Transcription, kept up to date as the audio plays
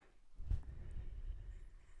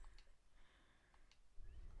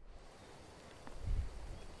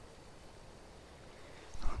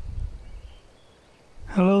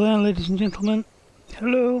Hello there, ladies and gentlemen.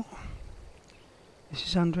 Hello. This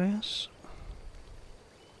is Andreas.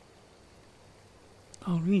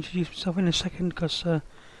 I'll reintroduce myself in a second because I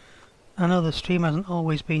know the stream hasn't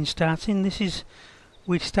always been starting.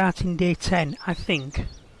 We're starting day 10, I think.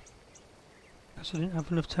 Because I didn't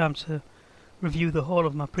have enough time to review the whole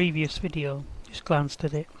of my previous video. Just glanced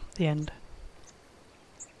at it at the end.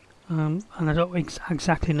 And I don't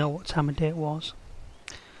exactly know what time of day it was.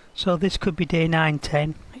 So this could be day 9,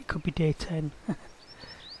 10. It could be day 10.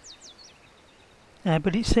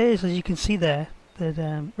 But it says, as you can see there,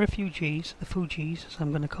 that refugees, the Fugees, as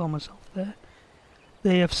I'm going to call myself there,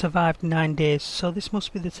 they have survived 9 days. So this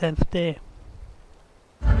must be the 10th day.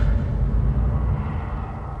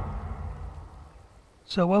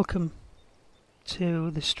 So welcome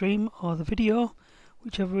to the stream or the video,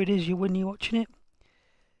 whichever it is when you're watching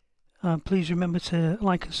it. Please remember to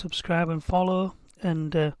like and subscribe and follow,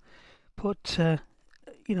 and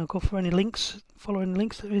go for any links, follow any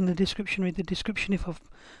links that are in the description. Read the description if I've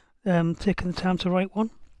taken the time to write one.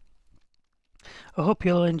 I hope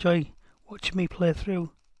you'll enjoy watching me play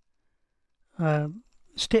through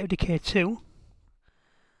State of Decay 2.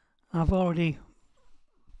 I've already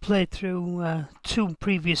played through 2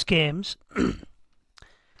 previous games,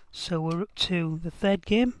 so we're up to the 3rd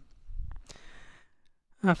game.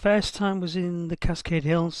 Our first time was in the Cascade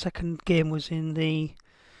Hills, second game was in the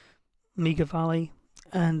Mega Valley,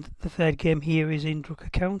 and the 3rd game here is in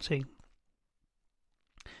Drucker County.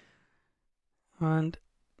 And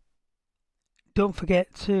don't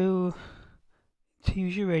forget to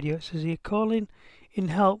use your radio. It says here, calling in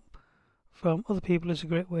help from other people is a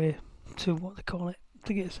great way to, what they call it,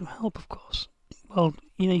 to get some help, of course. Well,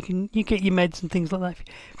 you get your meds and things like that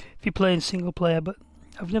if you're playing single player, but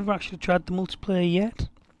I've never actually tried the multiplayer yet.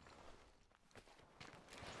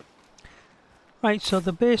 Right, so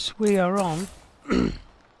the base we are on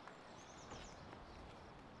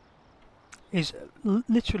is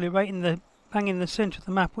literally right in the bang in the centre of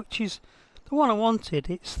the map, which is the one I wanted.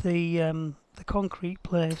 It's the concrete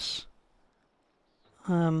place.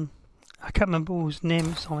 I can't remember whose name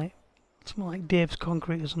it's on it. It's more like Dave's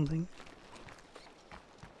Concrete or something.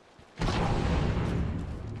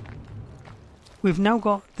 We've now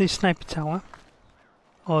got the sniper tower,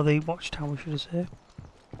 or the watchtower should I say,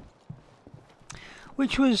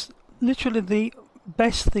 which was literally the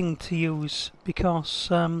best thing to use because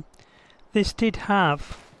this did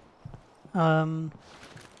have the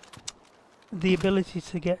ability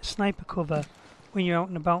to get sniper cover when you're out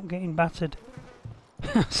and about getting battered.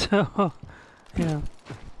 So,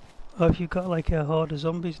 or if you've got like a horde of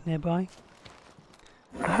zombies nearby.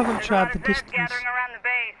 I haven't tried the distance. Gathering around the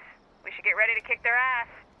base. We should get ready to kick their ass.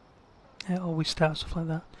 It always starts stuff like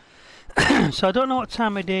that. So I don't know what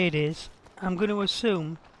time of day it is. I'm going to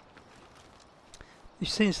assume,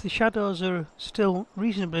 since the shadows are still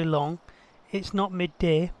reasonably long, it's not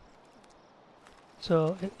midday,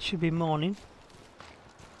 so it should be morning.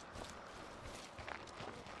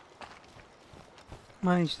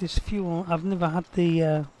 Manage this fuel. I've never had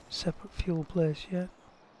the separate fuel place yet.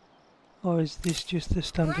 Or is this just the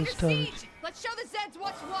standard storage? Let's show the Zeds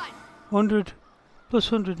what's what. 100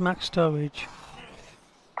 plus 100 max storage.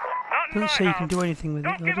 Doesn't say you can do anything with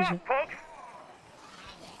it though, does it?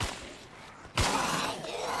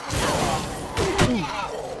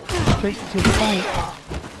 Straight to the fight.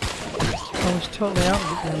 I was totally out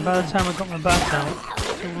of it then. By the time I got my bat out,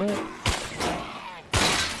 it's too late.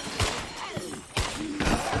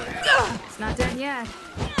 It's not done yet.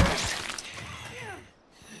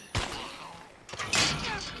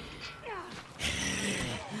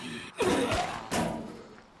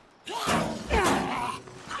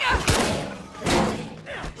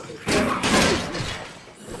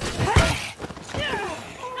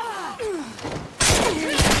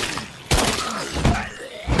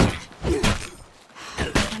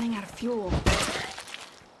 Running out of fuel.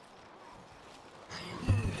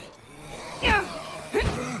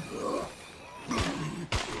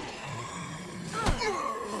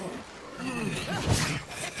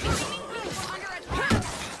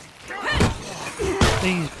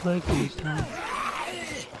 These playgrounds now.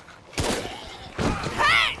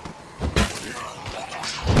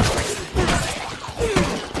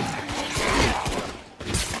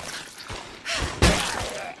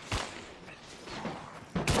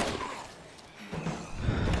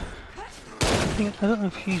 I don't know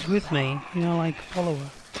if she's with me, like follow her.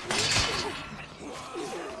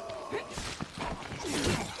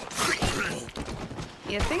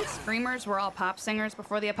 You think screamers were all pop singers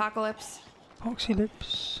before the apocalypse? Poxy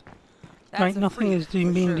lips. That's Right, nothing is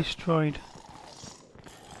being sure. destroyed.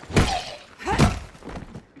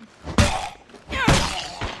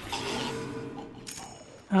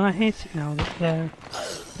 And I hate it now that they're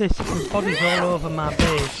basically bodies all over my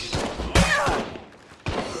base.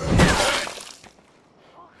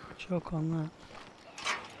 Choke on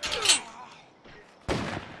that.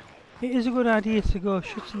 It is a good idea to go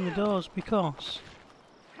shutting the doors because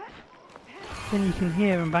then you can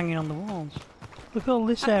hear them banging on the walls. Look at all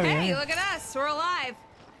this area. Hey, look at us. We're alive.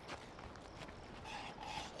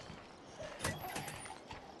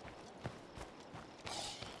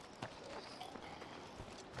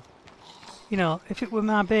 You know, if it were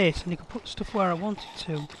my base and you could put stuff where I wanted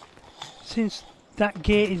to, since that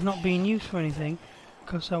gate is not being used for anything,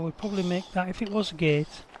 because I would probably make that, if it was a gate,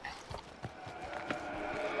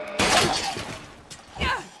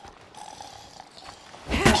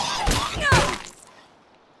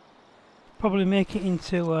 probably make it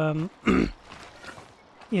into,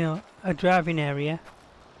 you know, a driving area,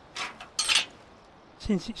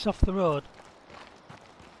 since it's off the road,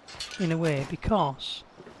 in a way, because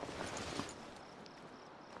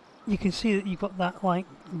you can see that you've got that like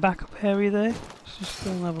backup area there. Let's just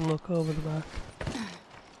go and have a look over the back.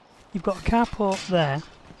 You've got a carport there,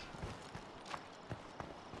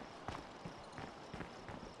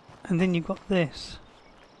 and then you've got this,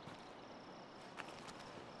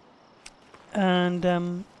 and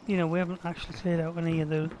you know, we haven't actually cleared out any of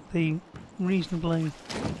the reasonably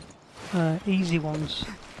easy ones.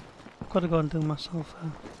 I've got to go and do myself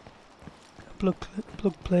a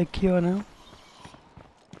plug play cure now.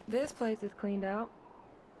 This place is cleaned out.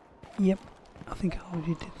 Yep, I think I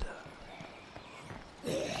already did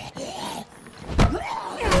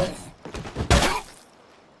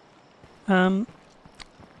that.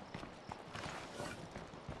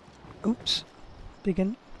 Oops,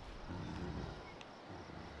 begin.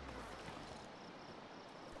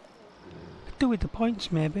 Could do with the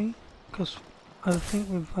points maybe, because I think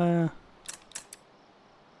we've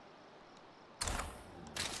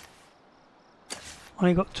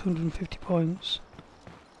only got 250 points.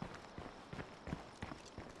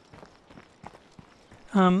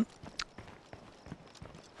 I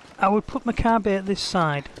would put my car bay at this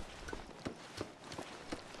side.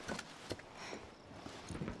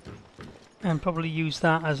 And probably use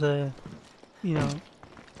that as a, you know,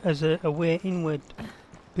 as a way inward,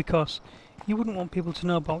 because you wouldn't want people to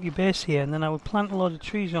know about your base here, and then I would plant a lot of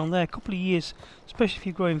trees around there. A couple of years, especially if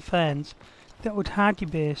you're growing ferns, that would hide your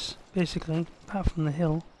base, basically, apart from the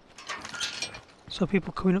hill. So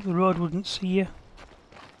people coming up the road wouldn't see you.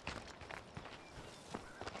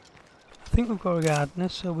 I think we've got a gardener,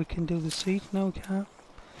 so we can do the seed. No, we can't.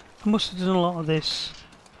 I must have done a lot of this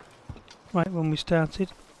right when we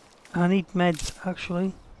started. I need meds,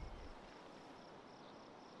 actually.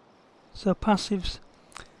 So passives,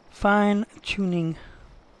 fine tuning,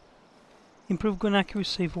 improve gun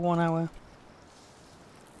accuracy for 1 hour.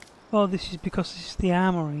 Oh, this is because this is the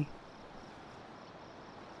armory.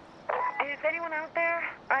 Is anyone out there?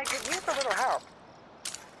 I could use a little help.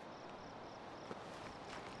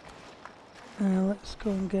 Let's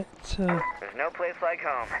go and get... There's no place like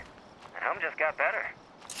home. Home just got better.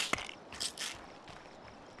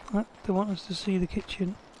 They want us to see the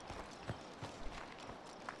kitchen.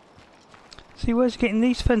 See, where's he getting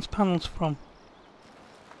these fence panels from?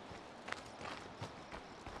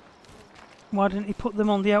 Why didn't he put them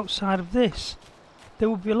on the outside of this? They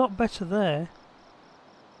would be a lot better there.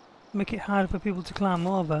 Make it harder for people to climb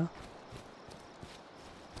over.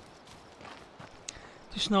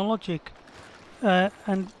 Just no logic.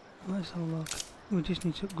 And let's have a look. We just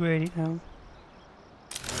need to upgrade it now.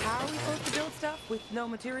 How are we supposed to build stuff with no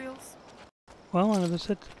materials? Well, I never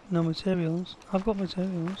said no materials. I've got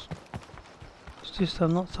materials. It's just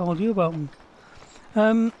I've not told you about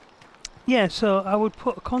them. Yeah, so I would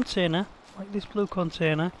put a container, like this blue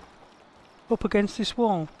container, up against this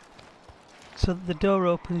wall. So that the door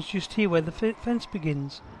opens just here where the fence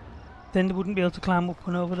begins. Then they wouldn't be able to climb up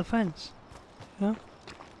and over the fence. You know?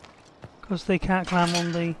 Because they can't climb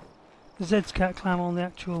on the Zeds can't climb on the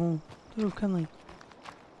actual roof, can they?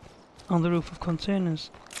 On the roof of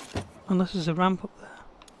containers. Unless there's a ramp up there.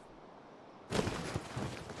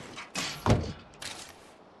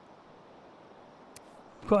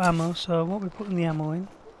 Got ammo, so I won't be putting the ammo in.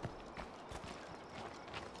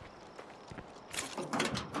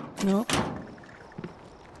 No.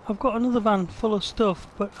 I've got another van full of stuff,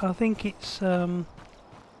 but I think it's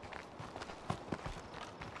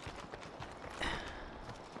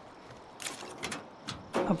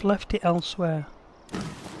I've left it elsewhere.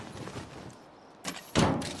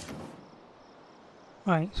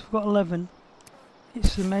 Right, so we've got 11.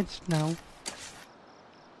 It's the meds now.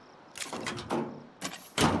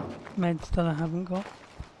 Meds that I haven't got.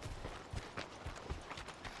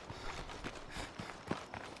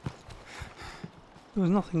 There was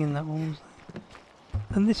nothing in that one, was there?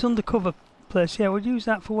 And this undercover place, yeah, we'd use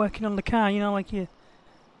that for working on the car, you know, like you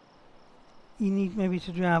need maybe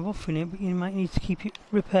to drive off in it, but you might need to keep it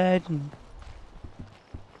repaired and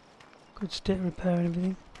good state of repair and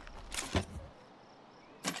everything.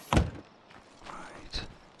 Right.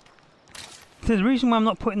 The reason why I'm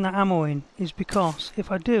not putting that ammo in is because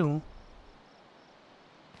if I do,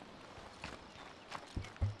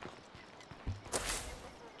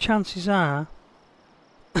 chances are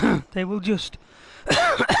they will just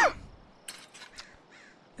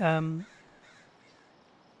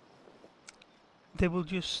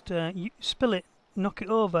spill it, knock it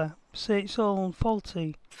over, say it's all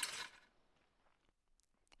faulty.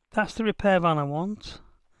 That's the repair van I want,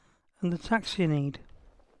 and the taxi I need.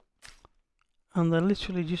 And they're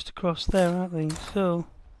literally just across there, aren't they? So,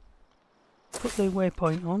 put the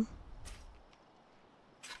waypoint on.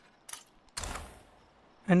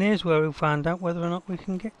 And here's where we'll find out whether or not we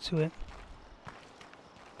can get to it.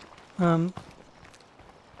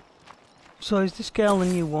 So is this girl the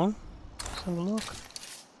new one? Let's have a look.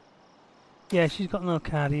 Yeah, she's got no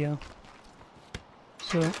cardio.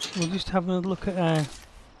 So we'll just have another look at her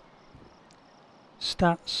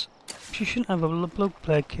stats. She shouldn't have a blood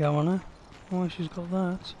plague cure on her. Oh, she's got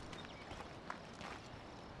that.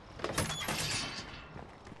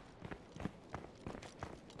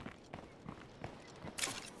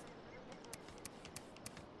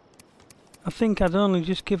 I think I'd only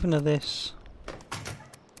just given her this.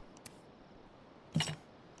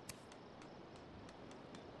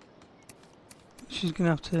 She's gonna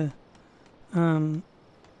have to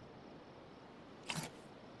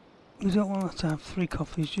we don't want her to have 3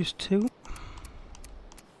 coffees, just 2.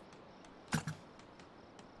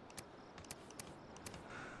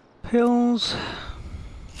 Pills.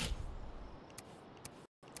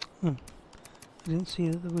 I didn't see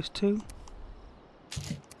that there was 2.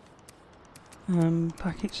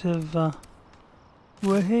 Packets of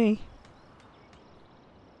wahey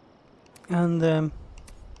and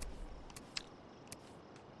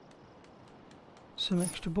some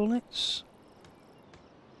extra bullets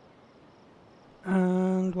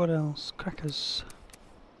and what else? Crackers.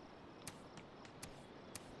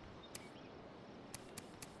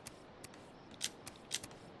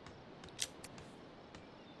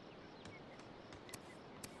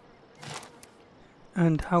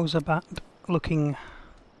 And how's a bat looking?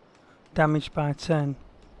 Damaged by 10.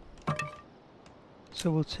 So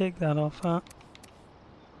we'll take that off that.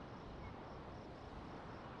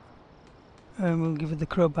 And we'll give her the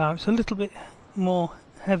crowbar. It's a little bit more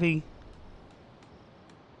heavy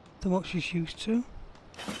than what she's used to.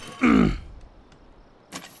 Then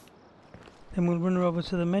we'll run her over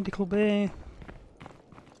to the medical bay.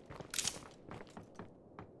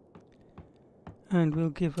 And we'll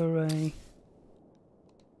give her a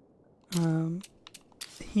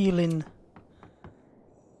healing.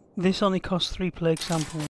 This only costs 3 plague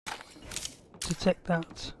samples to take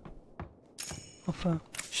that off her.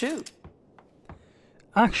 Shoot.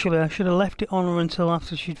 Actually, I should have left it on her until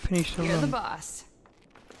after she'd finished her You're run. the boss.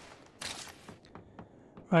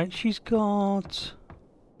 Right, she's got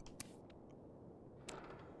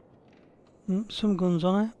some guns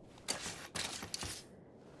on her.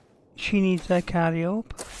 She needs their cardio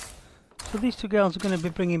up. So these 2 girls are going to be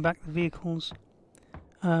bringing back the vehicles.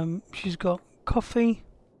 She's got coffee,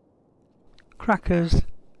 crackers,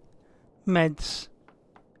 meds,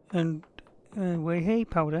 and whey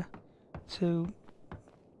powder.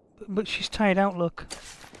 But she's tired out, look.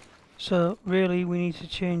 So really, we need to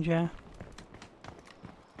change her.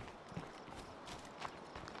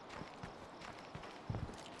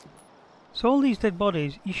 So all these dead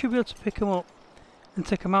bodies, you should be able to pick them up and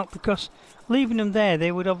take them out, because leaving them there,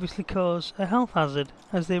 they would obviously cause a health hazard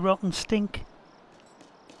as they rot and stink.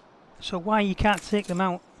 So why you can't take them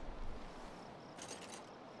out?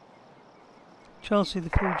 Chelsea, the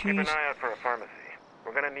Keep an Fugees. eye out for a pharmacy.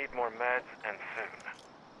 We're gonna need more meds and soon.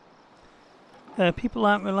 People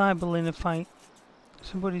aren't reliable in a fight.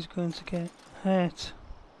 Somebody's going to get hurt.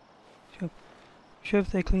 Sure if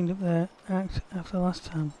they cleaned up their act after last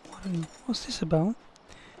time. What's this about?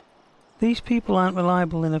 These people aren't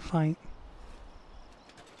reliable in a fight.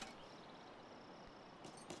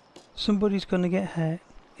 Somebody's going to get hurt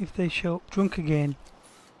if they show up drunk again.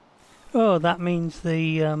 Oh, that means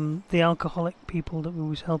the alcoholic people that we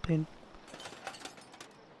was helping.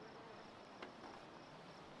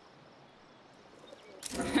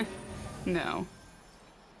 No.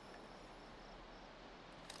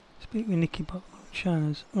 Speak with Nicky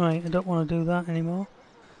Shiners. Right, I don't want to do that anymore.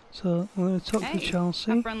 So we're going to talk to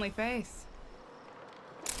Chelsea. A friendly face.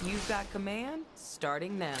 You've got command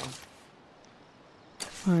starting now.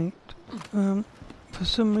 Right. For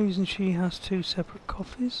some reason she has two separate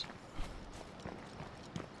coffees.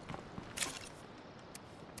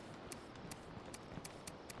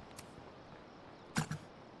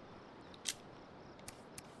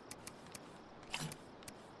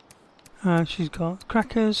 She's got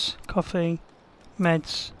crackers, coffee,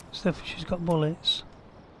 meds, stuff. She's got bullets.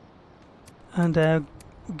 And a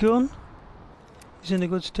gun is in a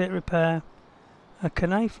good state of repair. A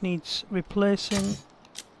knife needs replacing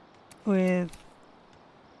with...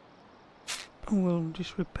 We'll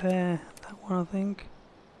just repair that one, I think,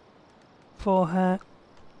 for her.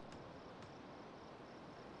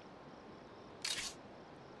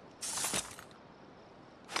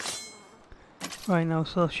 Right now,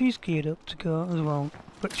 so she's geared up to go as well,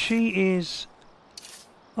 but she is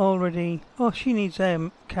already... Oh, she needs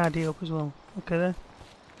cardio up as well. Okay then.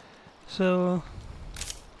 So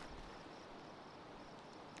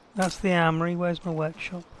that's the armory. Where's my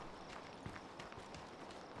workshop?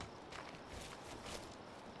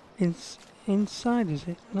 Inside, is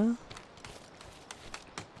it? No?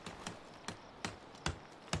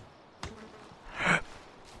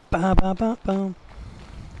 Ba ba ba ba.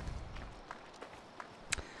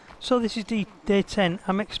 So this is day 10.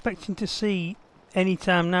 I'm expecting to see any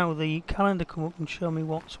time now the calendar come up and show me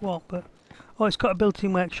what's what, but oh, it's got a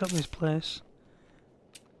built-in workshop, this place.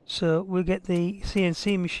 So we'll get the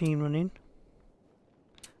CNC machine running.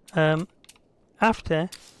 After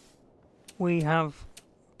we have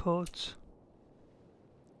put...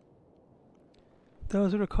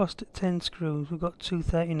 Those are a cost at 10 screws. We've got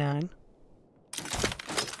 239.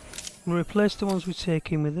 We'll replace the ones we're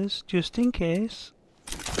taking with us, just in case.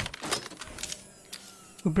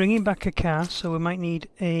 We're bringing back a car, so we might need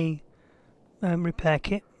a repair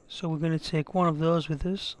kit. So we're going to take one of those with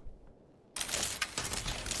us.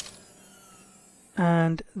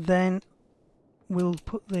 And then we'll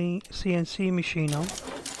put the CNC machine on.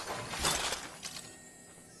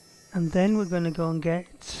 And then we're going to go and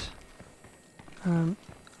get a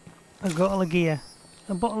bottle of gear,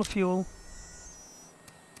 a bottle of fuel.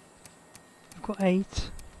 We've got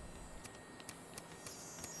 8.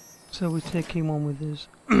 So we're taking one with us.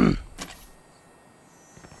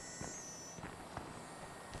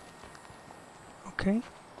 Okay.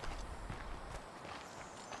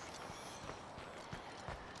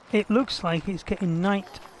 It looks like it's getting night,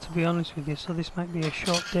 to be honest with you, so this might be a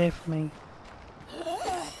short day for me.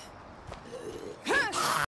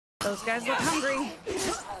 Those guys look hungry.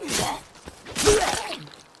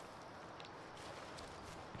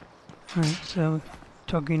 Right, so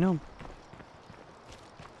jogging on.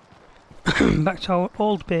 Back to our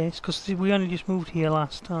old base, because we only just moved here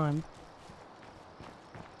last time.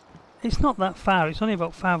 It's not that far, it's only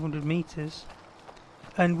about 500 metres.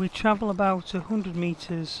 And we travel about 100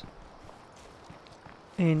 metres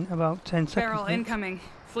in about 10 seconds. Barrel incoming.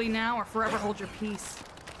 Flee now or forever hold your peace.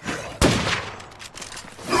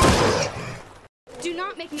 Do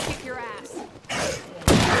not make me kick your ass.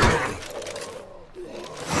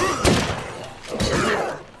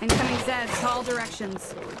 Incoming Zeds, all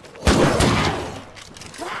directions.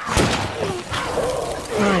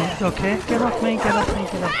 Right, okay, get off me, get off me,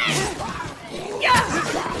 get off me.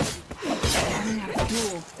 Running out of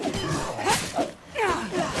fuel.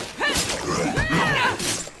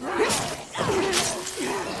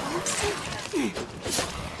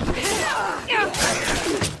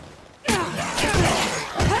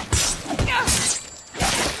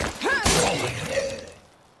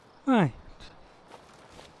 Right.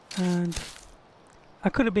 And I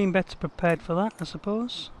could have been better prepared for that, I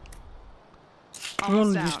suppose. We're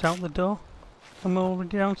only just out the door, and we're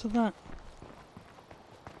already down to that.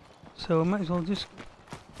 So we might as well just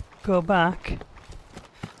go back.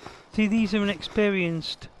 See, these are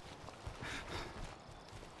inexperienced.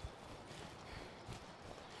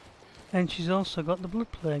 And she's also got the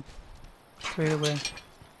blood plague straight away.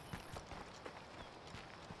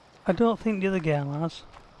 I don't think the other girl has.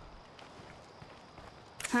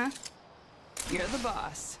 Huh? You're the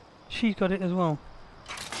boss. She's got it as well.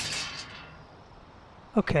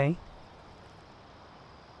 Okay.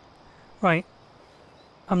 Right.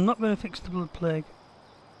 I'm not going to fix the blood plague.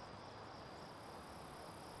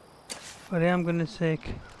 But I am going to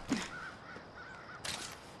take...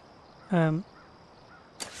 Huh?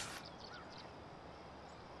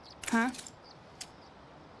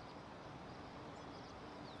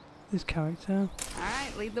 this character.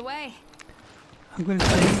 Alright, lead the way. I'm going to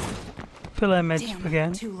fill our meds Damn,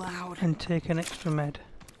 again too loud. and take an extra med.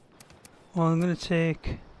 Well, I'm going to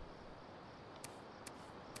take...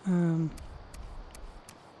 I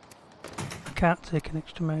can't take an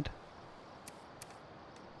extra med.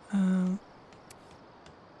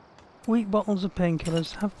 Weak bottles of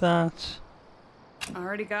painkillers, have that. I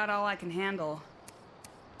already got all I can handle.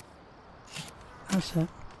 That's it.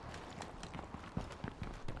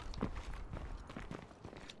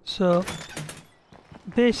 So,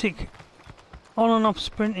 basic on and off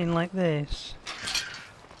sprinting like this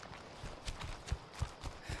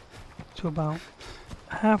to about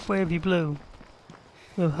halfway of your blue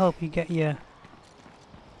will help you get your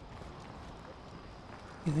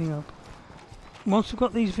thing up. Once we've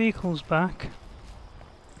got these vehicles back,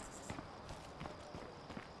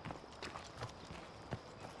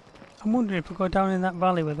 I'm wondering if we go down in that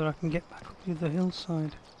valley whether I can get back up to the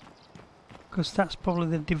hillside, because that's probably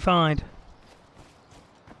the divide.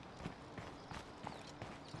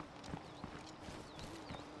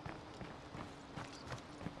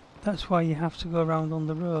 That's why you have to go around on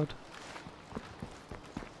the road.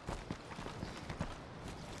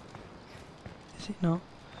 Is it not?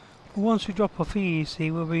 Well, once we drop off here, you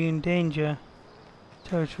see, we'll be in danger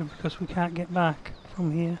territory because we can't get back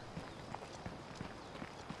from here.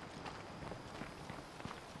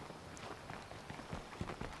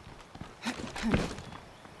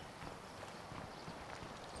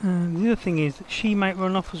 And the other thing is that she might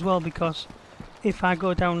run off as well, because if I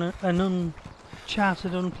go down an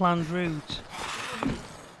uncharted, unplanned route,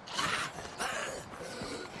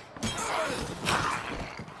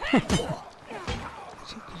 does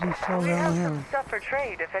he fall We down have the hill? some stuff for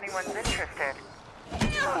trade if anyone's interested.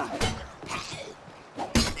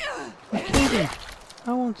 You're kidding.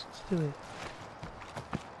 I wanted to do it.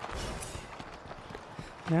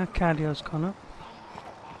 Yeah, cardio's gone up.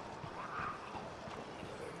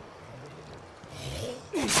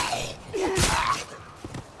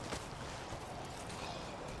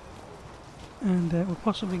 And we're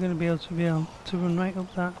possibly going to be able to run right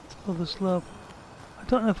up that other slope. I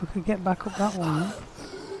don't know if we could get back up that one yet.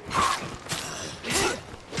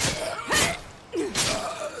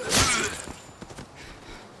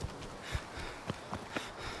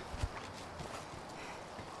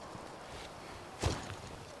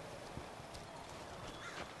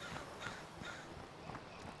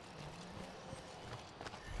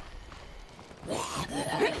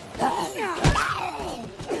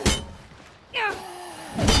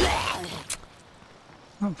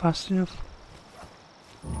 Not fast enough.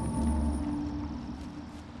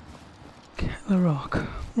 Get the rock.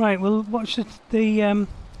 Right, we'll watch the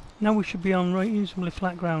now we should be on reasonably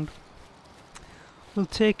flat ground. We'll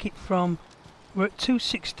take it from, we're at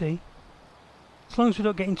 260, as long as we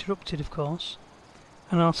don't get interrupted, of course.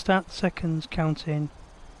 And I'll start the seconds counting.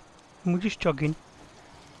 And we're just jogging.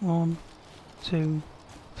 1, 2,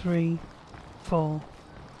 3, 4,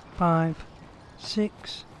 5,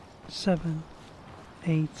 6, 7,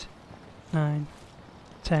 8, 9,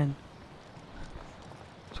 10,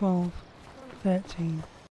 12, 13,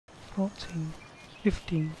 14,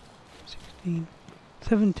 15, 16,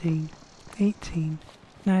 17, 18,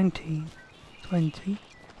 19, 20,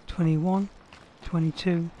 21,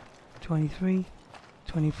 22, 23,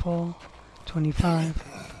 24, 25,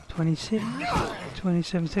 26,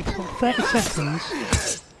 27, takes about 30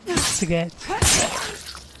 seconds to get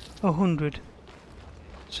 100.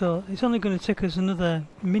 So it's only going to take us another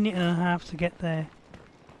minute and a half to get there.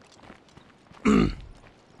 We've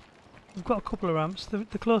got a couple of ramps. The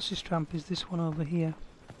closest ramp is this one over here.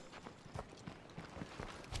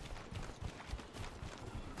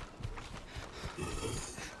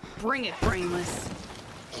 Bring it, brainless.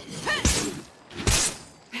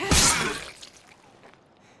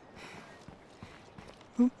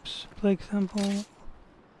 Oops, plague sample.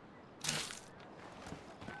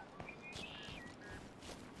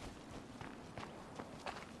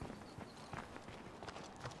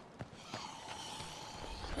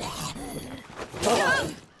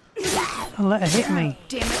 I'll let her hit me.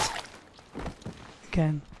 Damn it.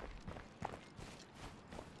 Again.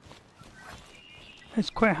 It's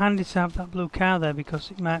quite handy to have that blue car there because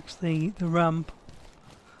it marks the ramp.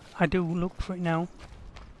 I do look for it now.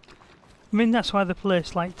 I mean, that's why they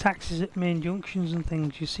place like taxis at main junctions and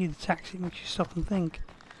things. You see the taxi, it makes you stop and think.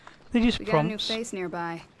 They just We got a new prompts. face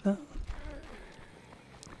nearby. That,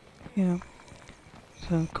 you know.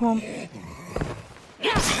 So come on.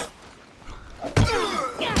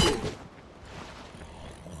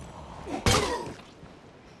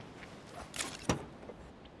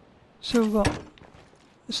 So we've got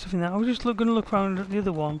stuff in that. I was just going to look around at the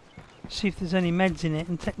other one, see if there's any meds in it,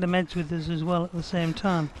 and take the meds with us as well at the same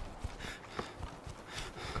time.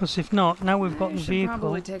 Because if not, now we've got the should vehicle.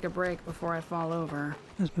 probably take a break before I fall over.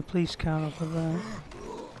 There's my police car over there.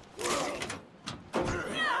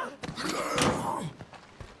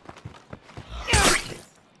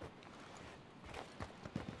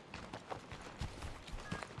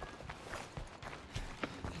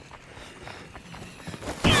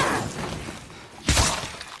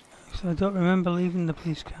 So I don't remember leaving the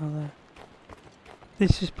police car there.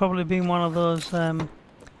 This has probably been one of those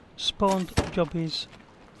spawned jobbies.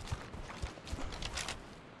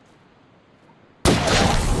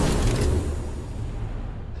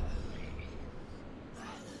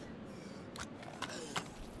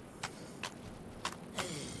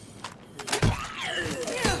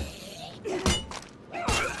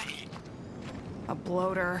 A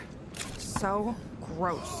bloater. So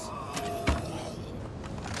gross.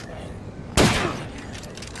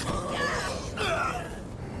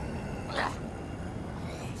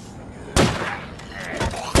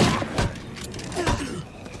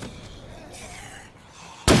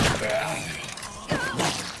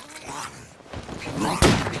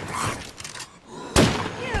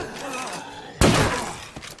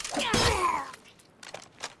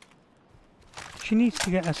 She needs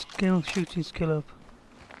to get a shooting skill up.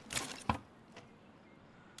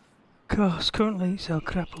 Cause currently it's El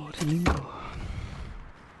Crapo de Limbo.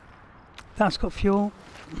 That's got fuel.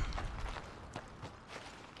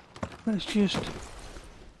 Let's just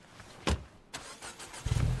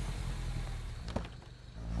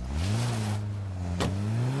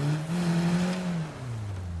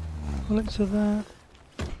pull it to that.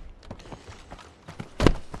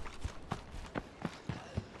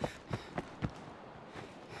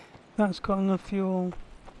 That's got enough fuel.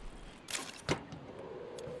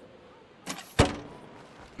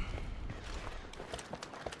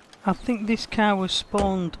 I think this car was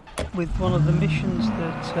spawned with one of the missions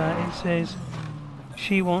that it says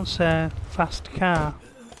she wants a fast car.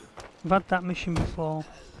 I've had that mission before.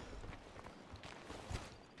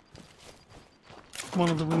 One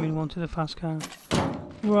of the women wanted a fast car.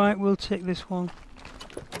 Right, we'll take this one.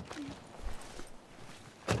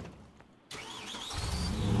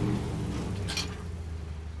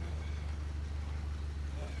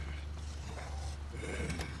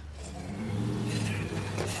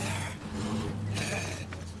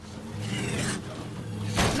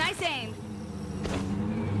 Nice aim.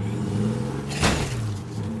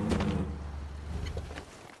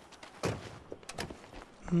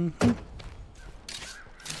 Mm-hmm.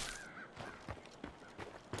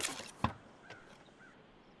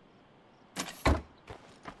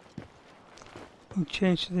 We'll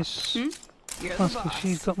change to this You're class the because boss.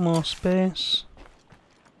 she's got more space.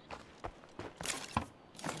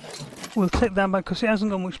 We'll take that back because it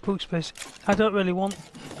hasn't got much boot space. I don't really want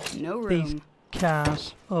No these room.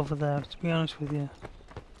 cars over there, to be honest with you.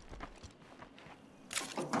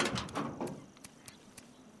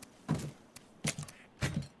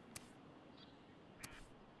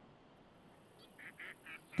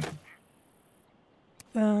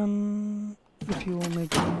 If you will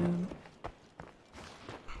maybe.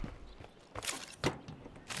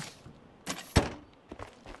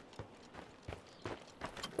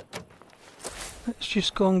 Let's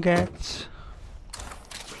just go and get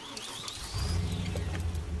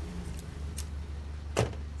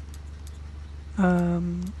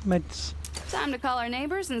meds. Time to call our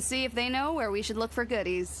neighbors and see if they know where we should look for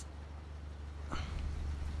goodies.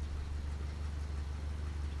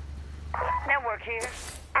 Network here.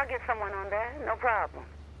 I'll get someone on that, no problem.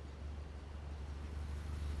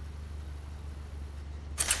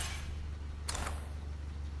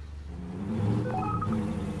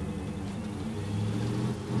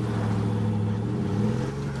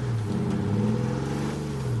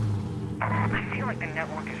 I feel like the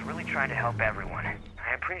network is really trying to help everyone.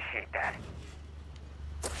 I appreciate that.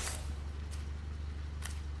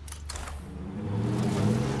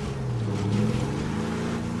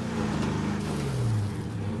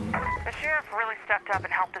 The sheriff really stepped up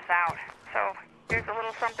and helped us out. So, here's a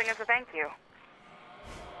little something as a thank you.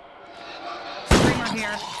 Screamer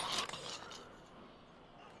here.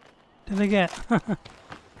 Did I get?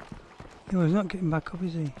 He was not getting back up,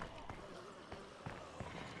 is he?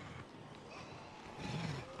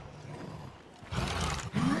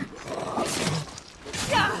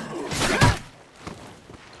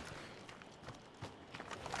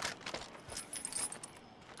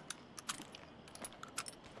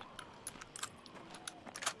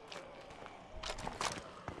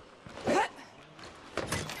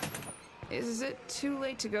 Is it too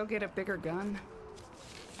late to go get a bigger gun?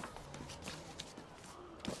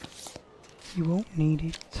 You won't need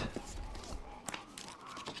it.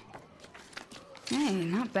 Hey,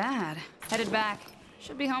 not bad. Headed back.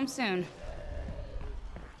 Should be home soon.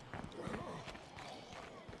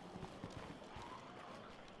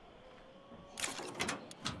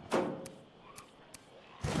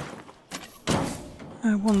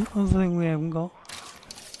 One other thing we haven't got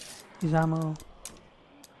is ammo.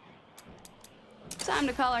 Time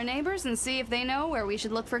to call our neighbors and see if they know where we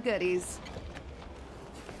should look for goodies.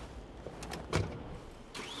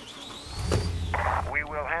 We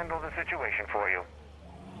will handle the situation for you.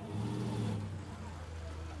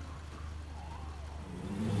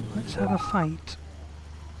 Let's have a fight.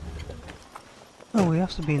 Oh, we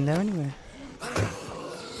have to be in there anyway. Those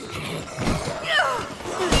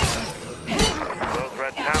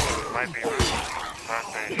red towels might be rude, but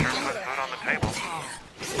they sure put food on the table.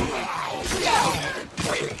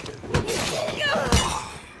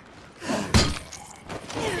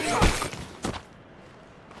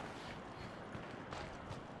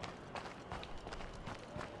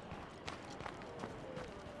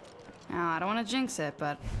 Now, I don't want to jinx it,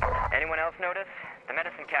 but Anyone else notice? The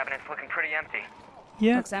medicine cabinet's looking pretty empty.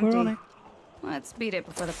 Yeah, looks we're empty. on it. Let's beat it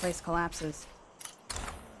before the place collapses.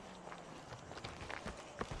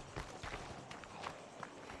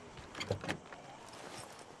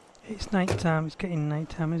 It's night time. It's getting night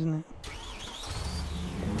time, isn't it?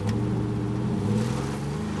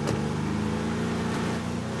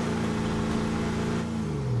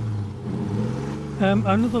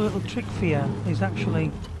 Another little trick for you is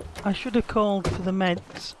actually, I should have called for the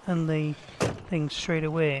meds and the things straight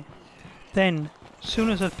away. Then, as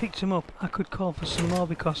soon as I'd picked them up, I could call for some more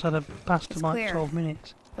because I'd have passed about clear. 12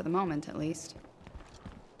 minutes. For the moment, at least.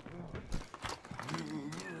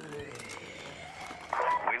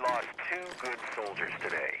 We lost 2 good soldiers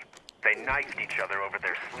today. They knifed each other over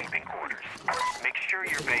their sleeping quarters. Make sure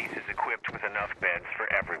your base is equipped with enough beds for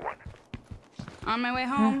everyone. On my way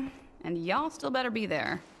home, and y'all still better be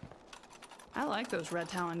there. I like those Red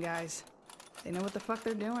Talon guys. They know what the fuck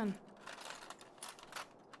they're doing.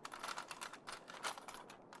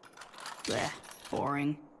 Blech,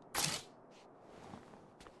 boring.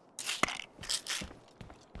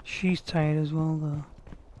 She's tired as well, though.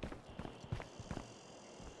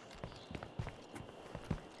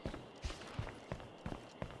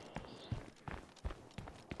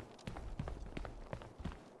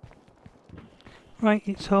 Right,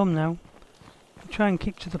 it's home now. I'll try and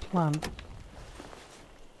keep to the plan.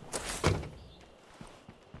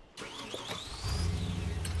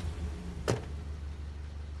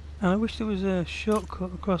 And I wish there was a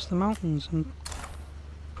shortcut across the mountains. I'm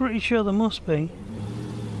pretty sure there must be.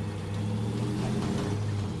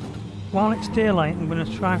 While it's daylight, I'm going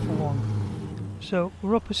to try for one. So,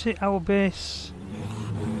 we're opposite our base,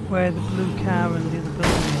 where the blue car and the other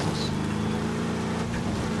building is.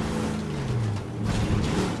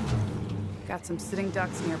 Got some sitting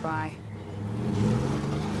ducks nearby.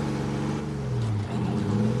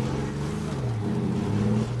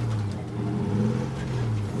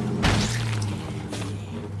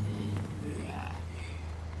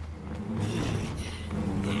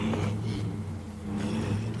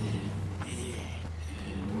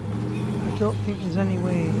 I don't think there's any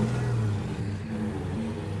way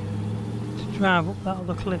to drive up that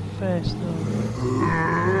other cliff first, though.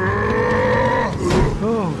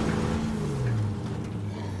 Oh!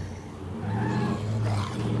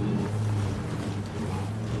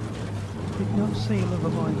 Did not see Lover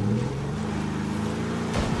Boy.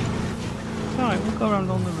 It's alright, we'll go around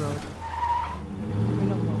on the road. We're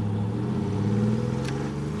not wrong.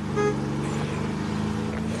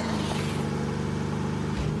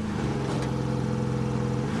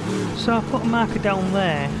 So I put a marker down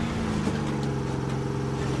there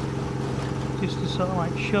just to sort of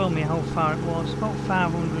like show me how far it was, about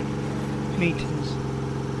 500 metres.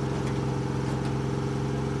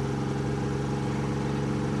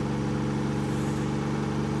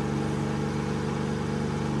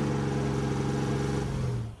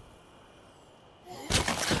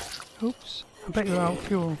 Oops, I bet you're out of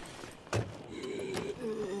fuel.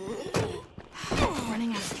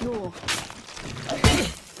 Running out of fuel.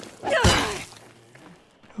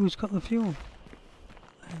 Who's got the fuel?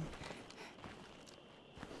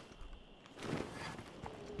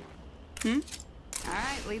 Alright,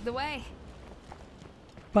 lead the way.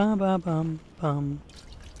 Bam bam bam bam.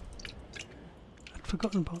 I'd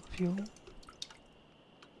forgotten about the fuel.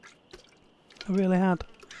 I really had.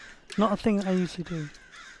 Not a thing that I usually do.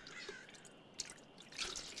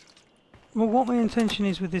 Well, what my intention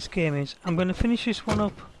is with this game is, I'm going to finish this one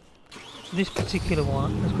up, this particular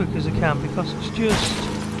one, as quick as I can, because it's just...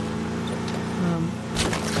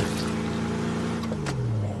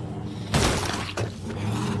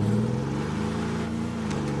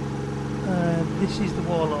 this is the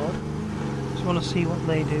Warlord, so I want to see what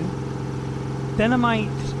they do. Then I might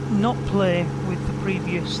not play with the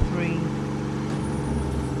previous 3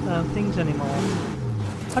 things anymore.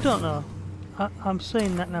 I don't know. I'm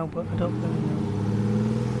saying that now, but I don't really know.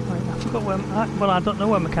 Right, I forgot where. Well, I don't know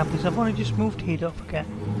where my camp is. I've only just moved here. Don't forget.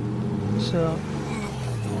 So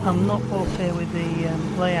I'm not au fait with the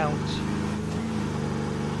layout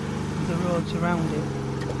of the roads around it,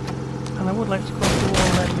 and I would like to go and do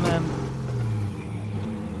all them.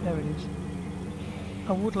 There it is.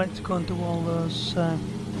 I would like to go and do all those.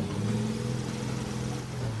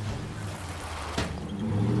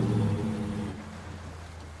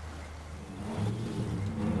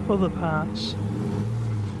 Other parts.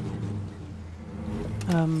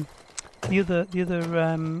 The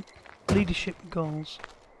other leadership goals.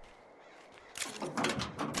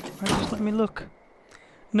 Right, just let me look.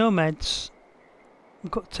 No meds.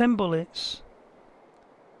 We've got 10 bullets.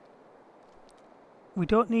 We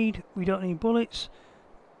don't need bullets,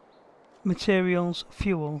 materials,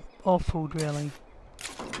 fuel, or food really.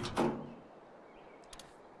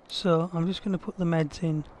 So I'm just going to put the meds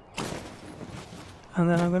in. And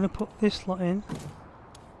then I'm going to put this lot in.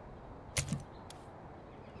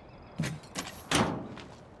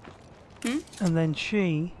 And then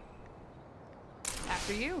she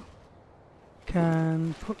After you.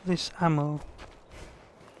 can put this ammo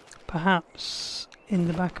perhaps in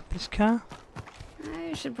the back of this car.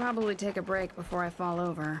 I should probably take a break before I fall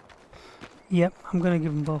over. Yep, I'm going to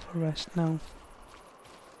give them both a rest now.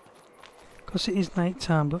 Because it is night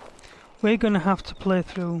time, but we're going to have to play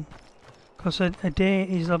through. Because a day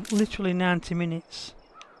is literally 90 minutes.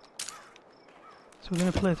 So we're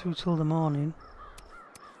going to play through till the morning.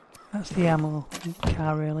 That's the ammo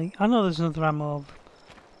car really. I know there's another ammo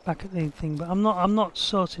back at the thing, but I'm not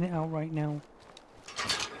sorting it out right now.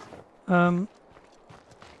 I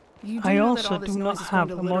also do not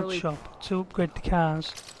have a mod shop to upgrade the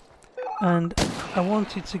cars, and I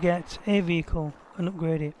wanted to get a vehicle and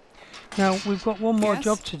upgrade it. Now we've got one more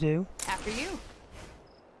job to do. After you.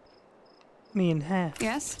 Me and her.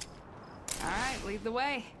 Yes. All right, lead the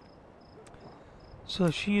way. So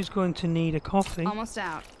she is going to need a coffee. Almost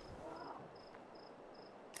out.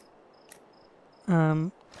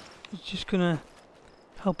 She's just gonna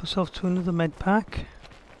help herself to another med pack.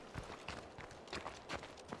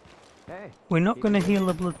 Hey. We're not going to heal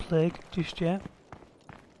the blood plague just yet.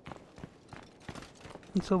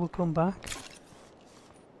 Until we come back.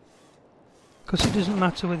 Because it doesn't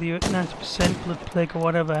matter whether you're at 90% blood plague or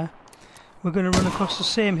whatever. We're going to run across the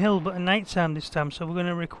same hill but at night time this time, so we're going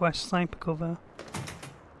to request sniper cover.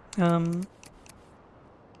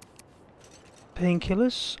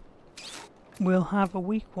 Painkillers. We'll have a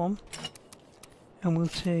weak one. And we'll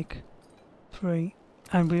take 3.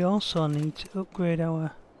 And we also need to upgrade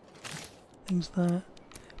our things there.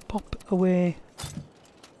 Pop away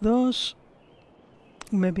those.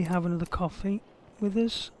 Maybe have another coffee with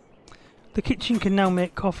us. The kitchen can now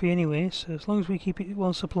make coffee anyway, so as long as we keep it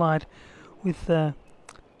well supplied with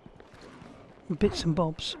bits and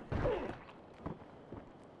bobs.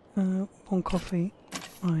 One coffee.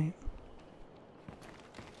 Right.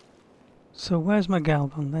 So where's my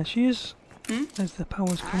Galvan? There she is. There's the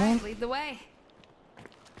powers come on. Lead the way.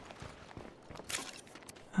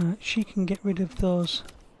 She can get rid of those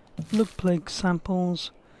blood plague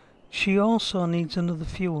samples. She also needs another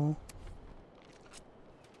fuel.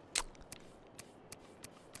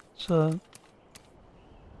 So,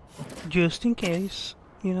 just in case,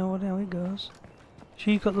 you know how it goes.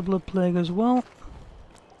 She's got the blood plague as well.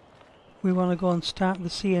 We want to go and start the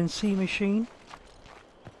CNC machine.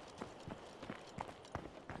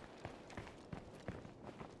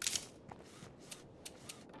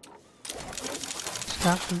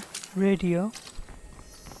 Start the radio.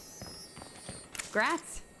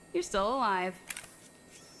 Grats. You're still alive.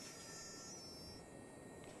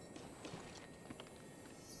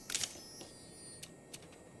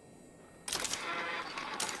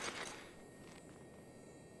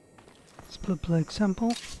 It's blood plague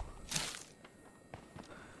sample.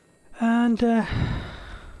 And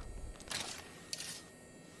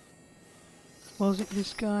was it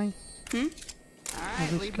this guy?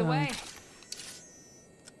 Alright, lead the way.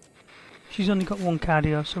 She's only got one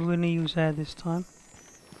cardio, so we're going to use her this time.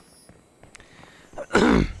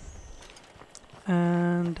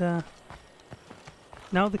 And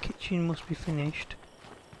now the kitchen must be finished.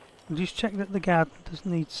 We'll just check that the garden doesn't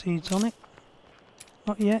need seeds on it.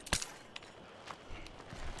 Not yet.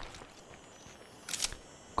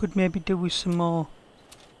 Could maybe do with some more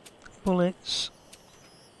bullets.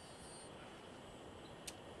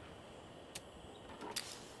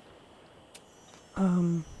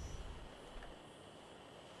 Is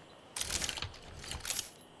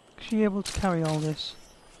she able to carry all this?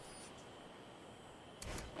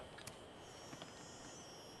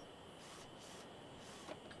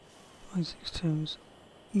 .62s.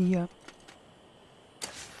 Yeah.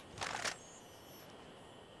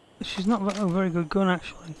 She's not a very good gun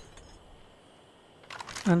actually.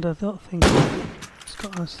 And I don't think it's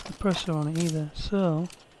got a suppressor on it either, so...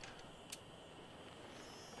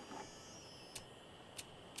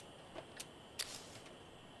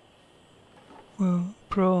 Well,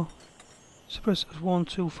 Pro suppressor's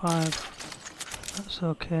 125, that's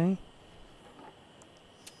okay.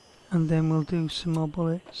 And then we'll do some more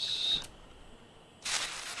bullets.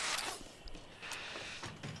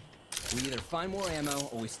 We either find more ammo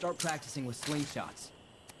or we start practicing with slingshots.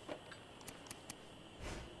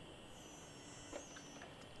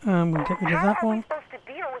 We'll get rid of How that are we one. supposed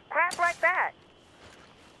to deal with crap like that?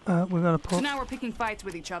 We're gonna So put now we're picking fights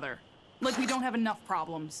with each other. Like we don't have enough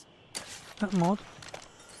problems. that mod.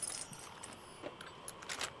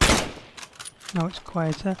 Now it's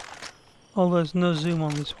quieter. Although there's no zoom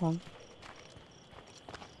on this one.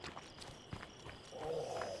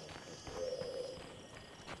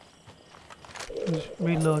 Just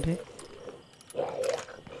reload it.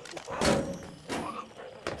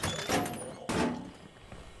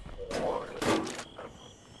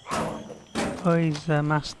 Oh, he's a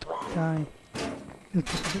masked guy. He'll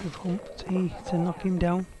take a bit of Humpty to knock him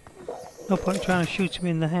down. No point trying to shoot him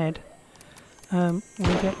in the head. We'll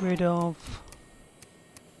get rid of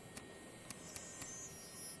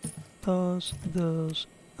those,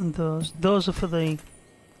 and those. Those are for the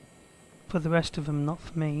rest of them, not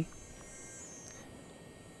for me.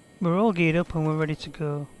 We're all geared up and we're ready to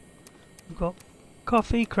go. We've got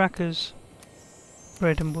coffee, crackers,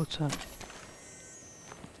 bread and butter.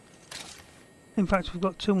 In fact, we've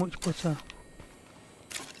got too much butter.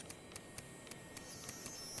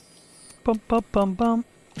 Bum bum bum bum.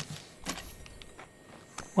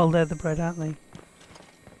 Well, they're the bread, aren't they?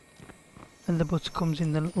 And the butter comes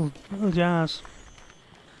in the little jars.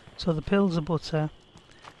 So the pills are butter,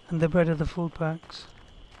 and the bread are the food packs.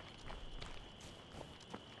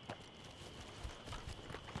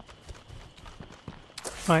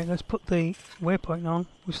 Right, let's put the waypoint on.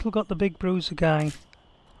 We've still got the big bruiser guy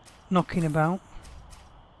knocking about.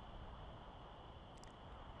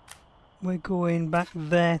 We're going back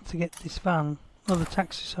there to get this van. Oh, the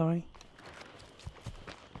taxi, sorry.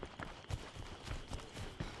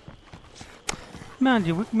 Mind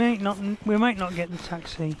you, we might not get the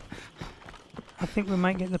taxi. I think we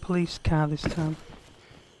might get the police car this time.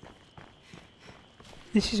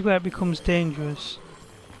 This is where it becomes dangerous.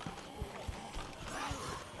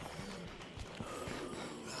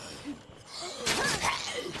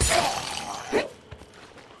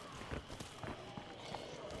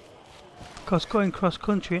 Because going cross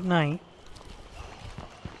country at night,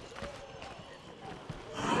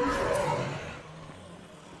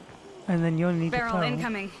 and then you only need Barrel a barrel.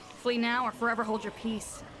 incoming. Flee now or forever hold your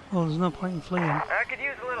peace. Well, there's no point in fleeing. I could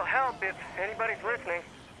use a little help if anybody's listening.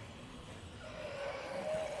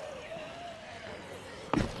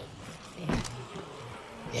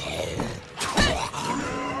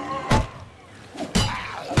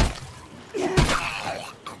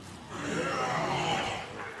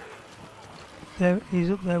 There, he's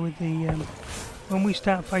up there with the. When we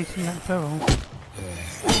start fighting that feral.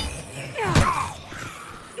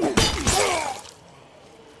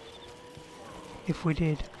 If we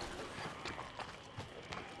did.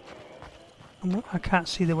 And I can't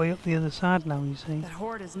see the way up the other side now, you see. That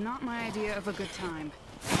horde is not my idea of a good time.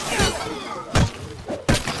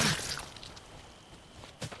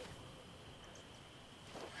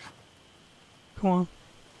 Come on.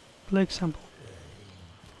 Leg sample.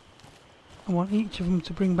 I want each of them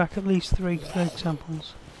to bring back at least 3 leg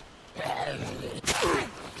samples.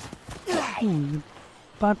 Ooh,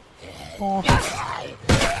 bad boss.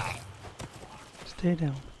 Stay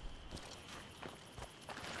down.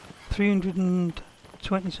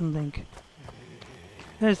 320 something.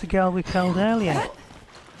 There's the gal we killed earlier.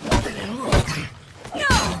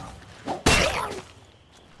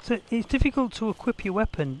 So it's difficult to equip your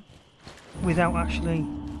weapon without actually,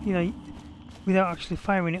 without actually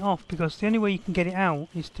firing it off, because the only way you can get it out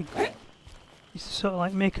is to sort of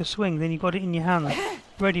like make a swing. Then you've got it in your hand,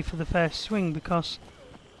 ready for the first swing, because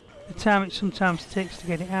the time it sometimes takes to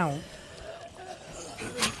get it out.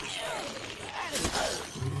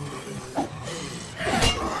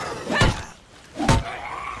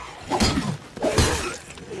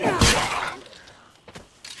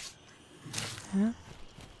 Yeah.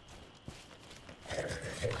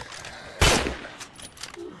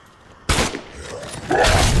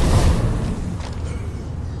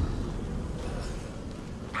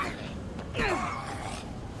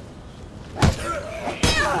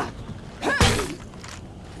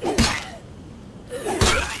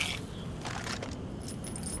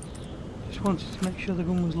 Just wanted to make sure the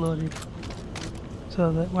gun was loaded.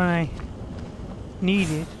 so that when I need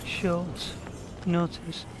it, shows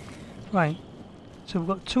notice. Right, so we've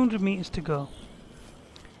got 200 meters to go.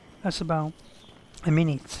 That's about a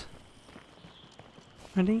minute.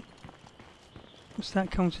 Ready?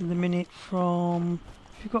 Start counting the minute from,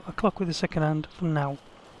 if you've got a clock with a second hand, from now.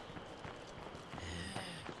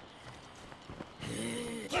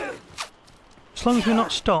 As long as we're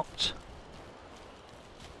not stopped.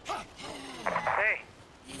 Hey,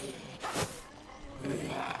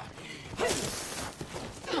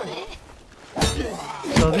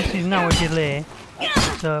 So this is now a delay.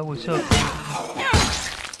 So we're sort of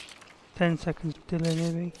 10 seconds delay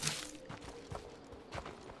maybe.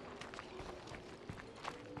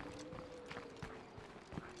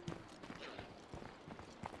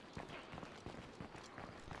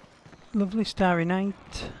 Lovely starry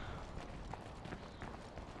night.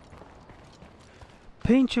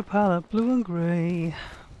 Paint your palette blue and grey.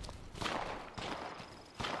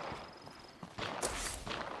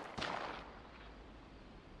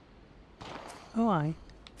 Oh aye.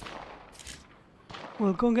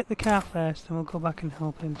 We'll go and get the car first and we'll go back and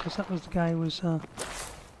help him, because that was the guy who was...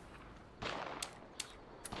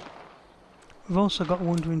 We've also got a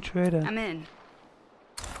wandering trader. I'm in.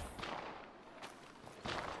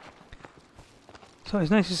 So it's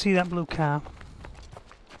nice to see that blue car.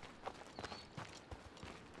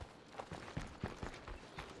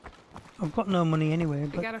 I've got no money anyway, We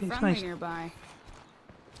but got a it's friendly nice. nearby.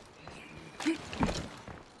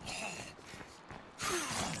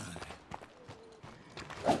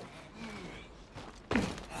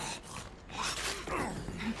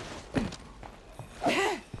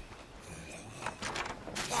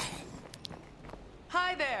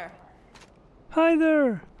 Hi there. Hi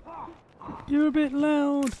there! You're a bit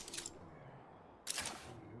loud.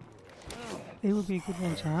 He would be a good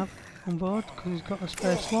one to have on board, because he's got a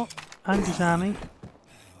spare slot and his army.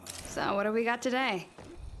 So, what do we got today?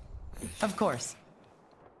 Of course.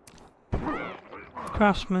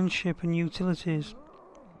 Craftsmanship and utilities.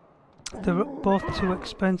 They're both too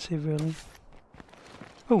expensive, really.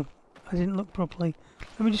 Oh, I didn't look properly.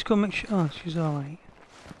 Let me just go make sure. Oh, she's alright.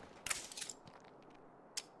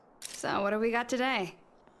 So, what do we got today?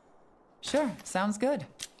 Sure, sounds good.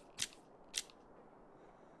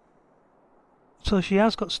 So she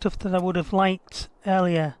has got stuff that I would have liked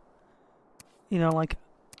earlier. You know, like...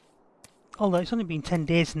 Although it's only been 10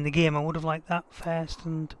 days in the game, I would have liked that first,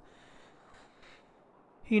 and...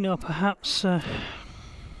 You know, perhaps... I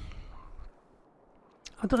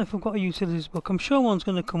don't know if I've got a utilities book. I'm sure one's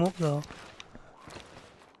going to come up, though.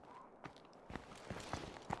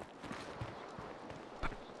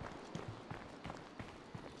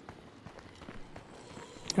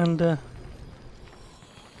 And,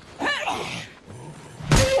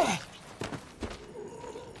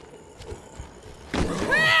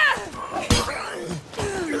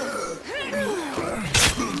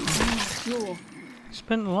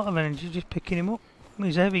 spent a lot of energy just picking him up.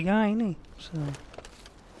 He's a heavy guy, isn't he? So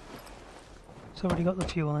it's already got the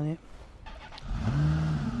fuel in it.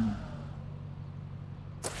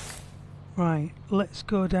 Right, let's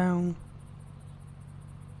go down.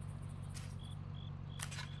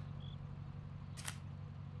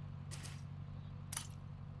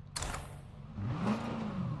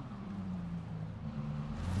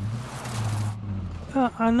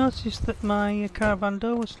 I noticed that my caravan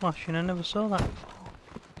door was flashing. I never saw that before.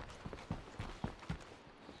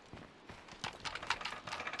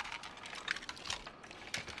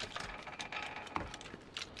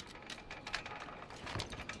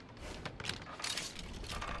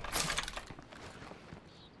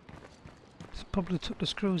 Probably took the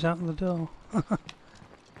screws out of the door.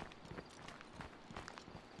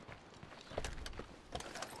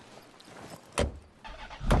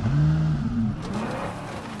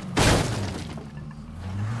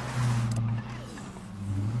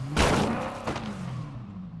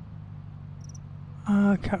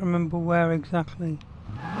 I can't remember where exactly.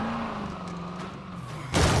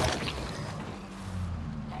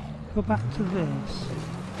 Go back to this.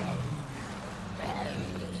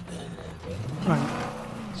 Right,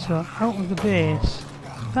 so out of the base,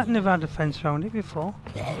 that never had a fence around it before.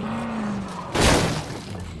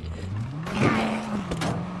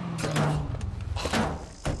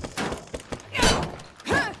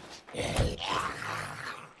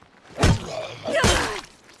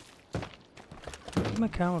 Leave my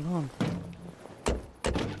cow alone.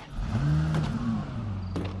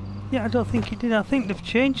 Yeah, I don't think it did. I think they've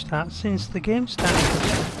changed that since the game started.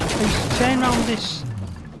 I used to turn around this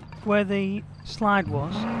where the slide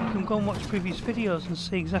was. You can go and watch previous videos and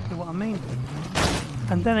see exactly what I mean.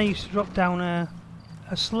 And then I used to drop down a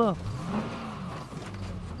slope.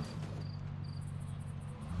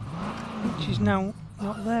 which is now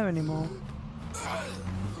not there anymore.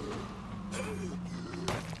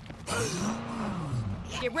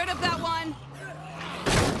 Get rid of that one!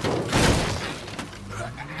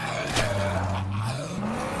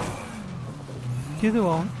 The other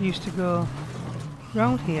one used to go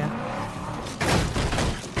round here.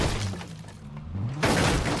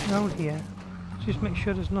 Round here. Just make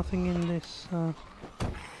sure there's nothing in this.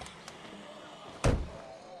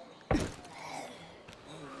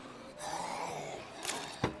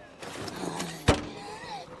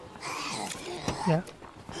 Yeah.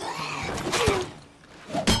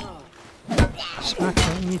 Smack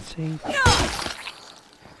it, you'd see.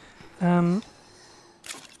 And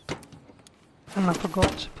I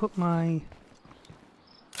forgot to put my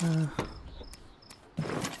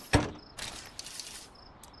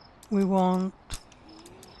we want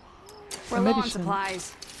We're low on medicine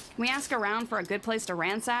supplies. Can we ask around for a good place to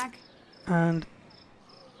ransack? and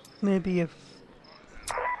maybe if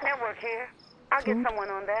Network here. I'll get someone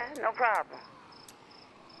on that. No problem.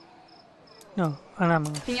 no, an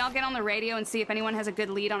ammo. Can y'all get on the radio and see if anyone has a good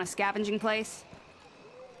lead on a scavenging place?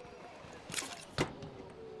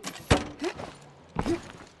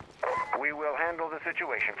 We will handle the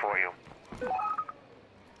situation for you.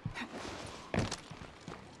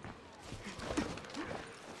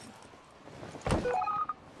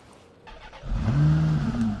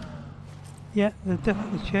 Yeah, they've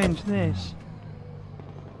definitely changed this.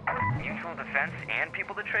 Mutual defense and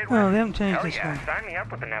people to trade with? Oh, they haven't changed Hell this yeah, one. sign me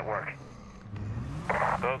up with the network.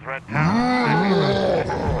 Those red towns may be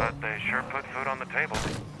resistant, but they sure put food on the table.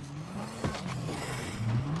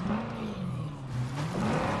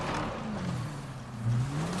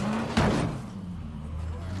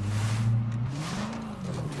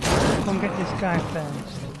 Come get this guy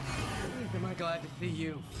first. Am I glad to see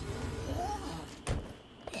you?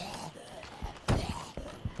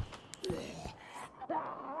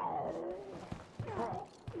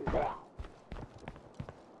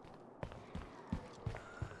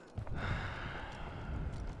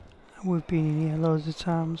 We've been in here loads of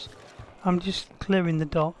times. I'm just clearing the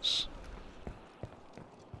dots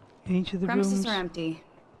in each of the Premises rooms. are empty.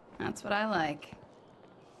 That's what I like.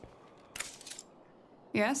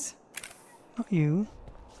 Yes? Not you.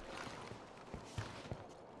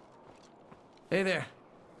 Hey there.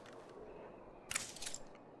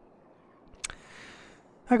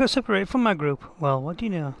 I got separated from my group. Well, what do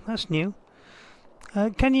you know? That's new.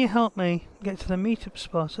 Can you help me get to the meetup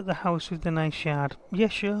spot at the house with the nice yard? Yeah,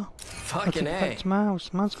 sure. Fucking A. That's my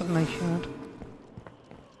house. Mine's got a nice yard.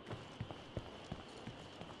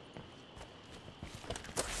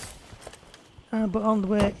 But on the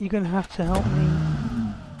way, you're going to have to help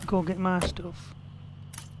me go get my stuff.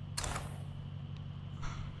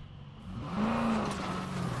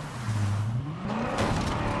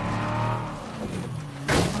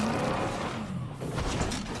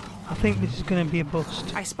 I think this is going to be a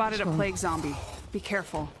bust. I spotted a So- plague zombie. Be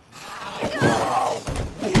careful.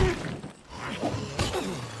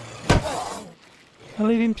 I'll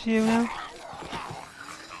leave him to you now.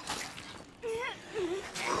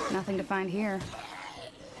 Nothing to find here.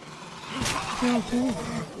 Okay.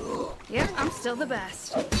 Yep, I'm still the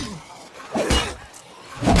best.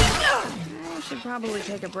 I should probably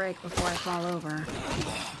take a break before I fall over.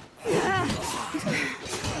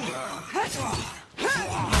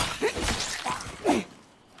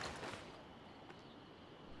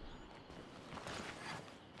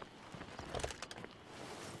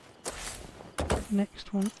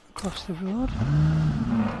 Next one across the road.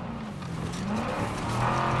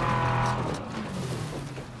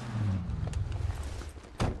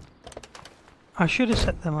 I should have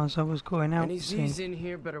set them as I was going out. Any you see. Z's in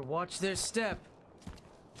here better watch their step.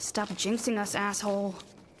 Stop jinxing us, asshole.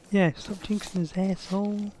 Yeah, stop jinxing his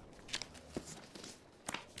asshole.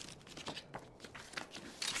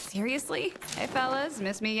 Seriously? Hey fellas,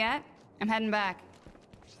 miss me yet? I'm heading back.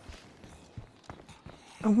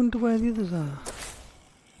 I wonder where the others are.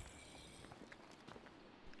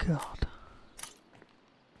 God.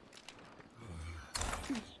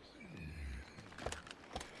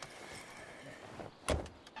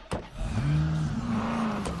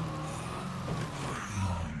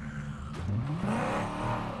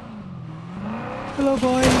 Hello,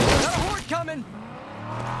 boys. Got a horde coming!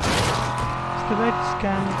 It's the Red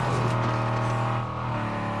Scan.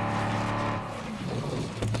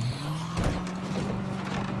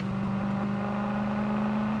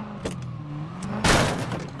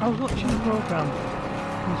 I was watching a program.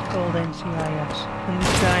 It was called NCIS, and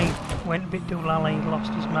this guy went a bit doolally,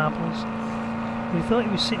 lost his marbles. He thought he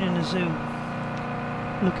was sitting in a zoo,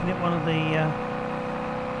 looking at one of the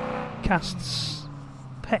cast's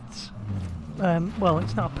pets, well,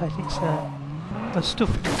 it's not a pet, it's a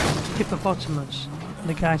stuffed hippopotamus. And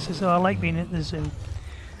the guy says, oh, I like being at the zoo.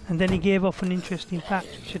 And then he gave off an interesting fact,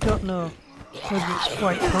 which I don't know whether it's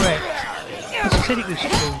quite correct. Because he said it was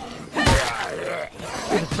true.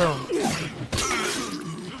 With the phone.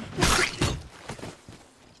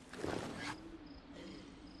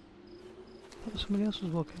 Somebody else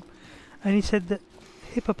was walking. And he said that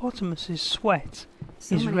hippopotamus's sweat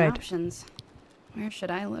is many red. Options. Where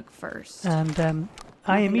should I look first? And I Nothing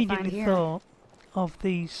to immediately find here. thought of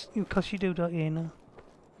these, because you do, don't you, know?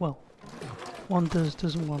 Well, one does,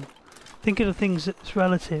 doesn't one? Thinking of things that's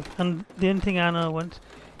relative, and the only thing I know was,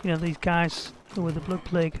 you know, these guys who were the blood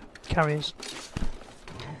plague carriers,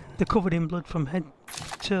 they're covered in blood from head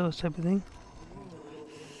to toe, type of thing.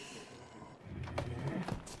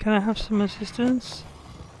 Can I have some assistance?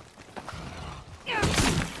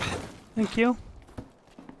 Thank you.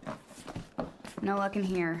 No luck in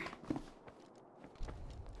here.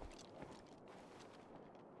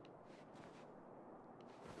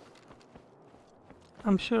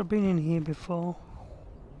 I'm sure I've been in here before.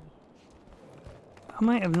 I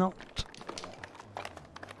might have not.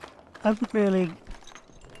 I haven't really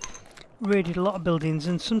raided a lot of buildings,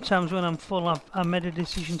 and sometimes when I'm full I made a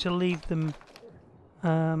decision to leave them,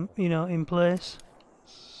 you know, in place.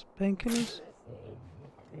 Painkillers.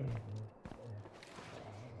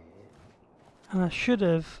 And I should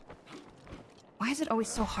have. Why is it always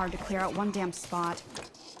so hard to clear out one damn spot?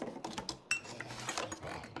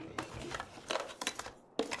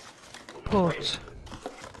 Put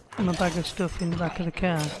my bag of stuff in the back of the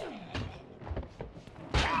car.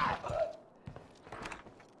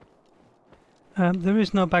 There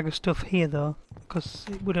is no bag of stuff here though, because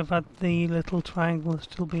it would have had the little triangle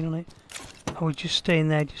still been on it. I would just stay in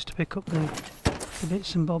there just to pick up the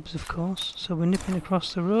bits and bobs, of course. So we're nipping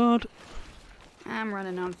across the road. I'm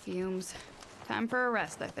running on fumes. Time for a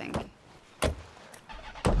rest, I think.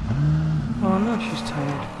 Oh no, she's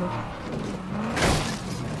tired. But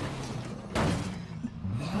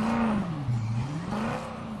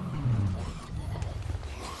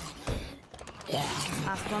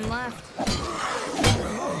Last one left.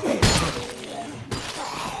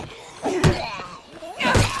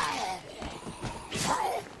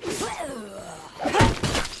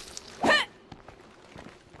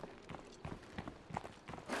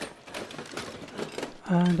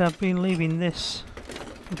 and I've been leaving this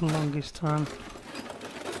for the longest time.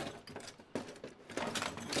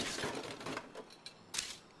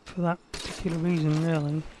 For that particular reason,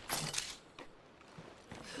 really.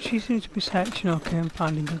 She seems to be searching okay and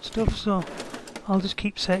finding good stuff, so I'll just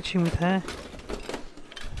keep searching with her.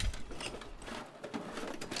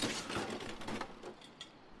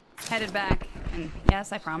 Headed back, and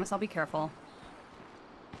yes, I promise I'll be careful.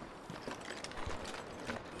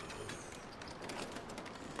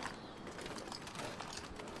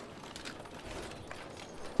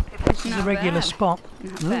 This is a regular bad. spot.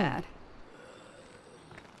 Not bad.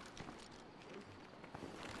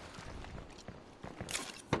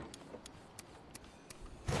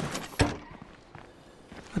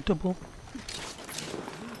 A double.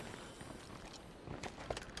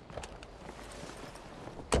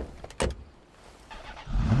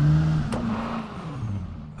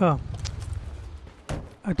 Oh.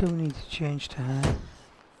 I do need to change to her.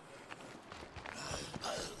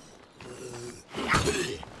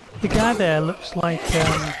 The guy there looks like,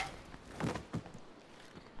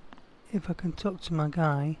 if I can talk to my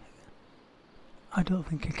guy, I don't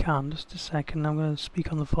think I can, just a second, I'm going to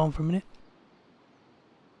speak on the phone for a minute.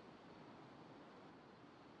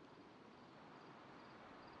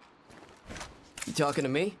 You talking to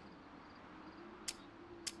me?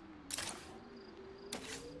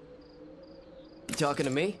 You talking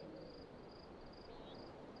to me?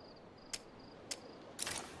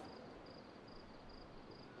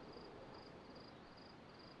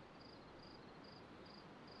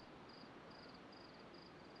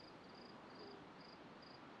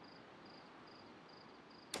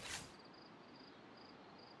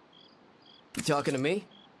 You talking to me?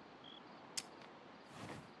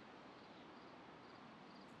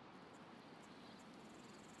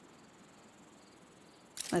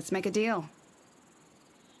 Let's make a deal.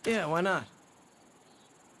 Yeah, why not?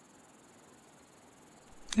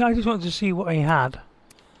 Yeah, I just wanted to see what he had.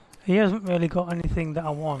 He hasn't really got anything that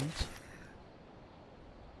I want.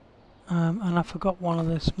 And I forgot one of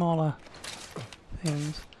the smaller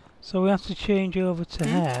things. So we have to change over to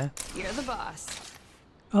her. You're the boss.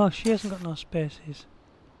 Oh, she hasn't got no spaces.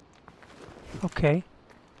 Okay.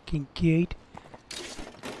 Good.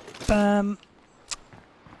 A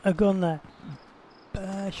gun there.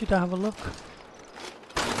 Should I have a look?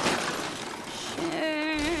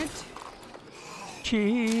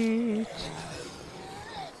 Shit!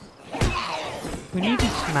 We needed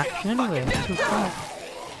some action anyway, it's too far.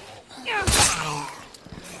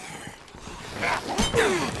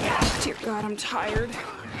 Dear God, I'm tired.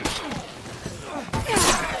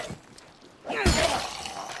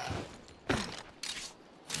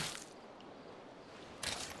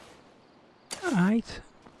 Right.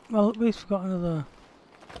 Well, at least we've got another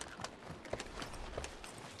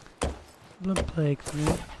blood plague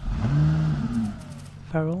through.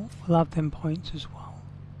 Feral. We'll have them points as well.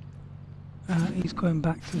 He's going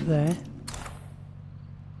back to there.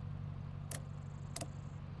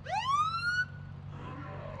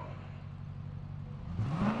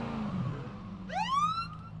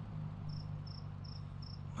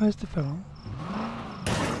 Where's the feral?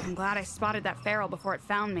 I'm glad I spotted that feral before it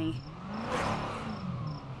found me.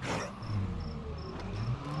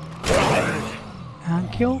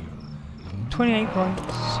 And kill. 28 points.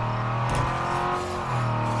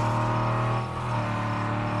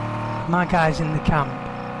 My guy's in the camp.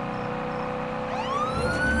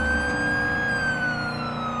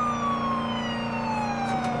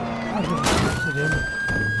 I don't know what to do.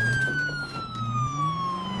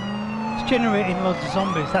 It's generating loads of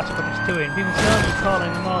zombies, that's what it's doing. Even though you're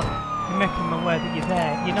calling them on, you're making them aware that you're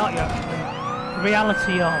there. You're not, you're actually... The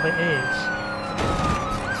reality of it is,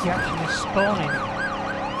 you're actually spawning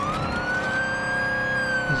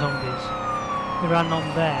the zombies. There are none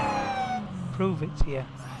there. Prove it to you.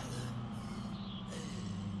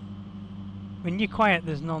 When you're quiet,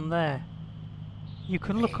 there's none there. You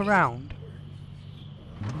can look around,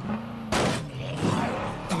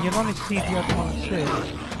 and you'll only see the odd one or two.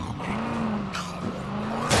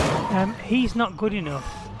 He's not good enough,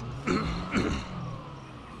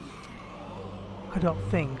 I don't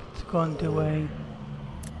think, to go and do a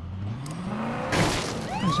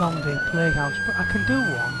zombie playhouse, but I can do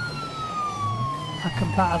one. I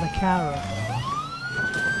can batter the car up.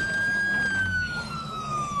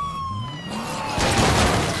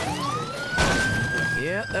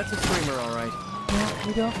 Yeah, that's a screamer, all right. Yeah,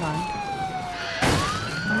 we don't mind.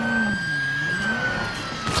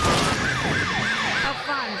 How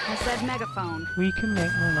fun, I said megaphone. We can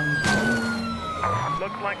make one of these.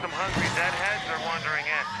 Looks like some hungry deadheads are wandering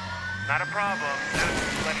in. Not a problem,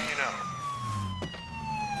 just letting you know.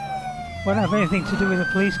 Won't have anything to do with the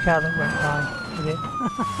police car that went by, did it?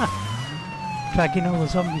 Dragging all the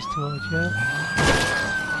zombies towards you.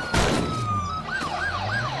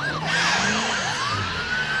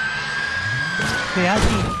 See, as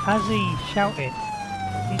he shouted,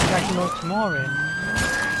 he dragged loads more in.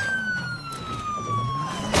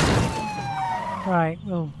 Right,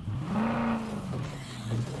 well,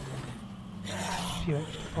 a few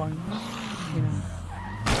extra points, you know.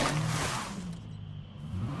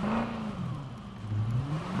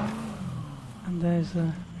 And there's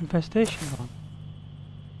the infestation one.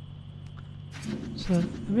 So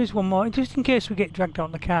there is one more, just in case we get dragged out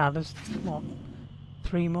of the car. There's what,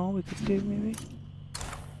 3 more we could do maybe.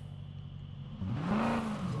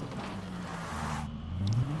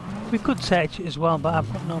 We could search it as well, but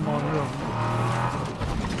I've got no more room.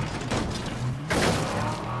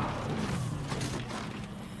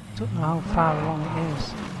 Don't know how far along it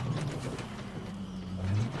is.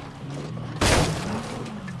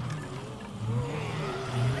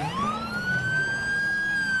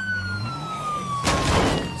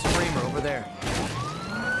 Screamer over there.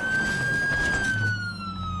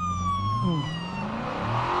 Ooh.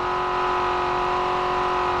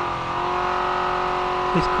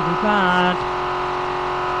 This could be bad.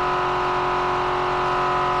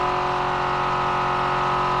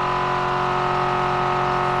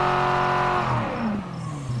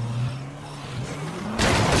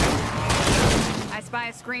 I spy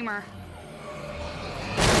a screamer.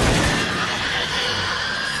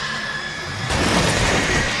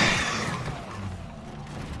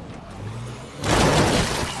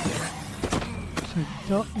 So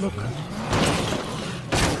don't look.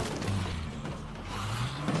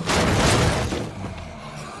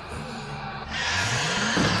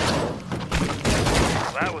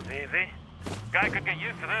 That was easy. Guy could get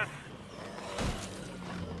used to this.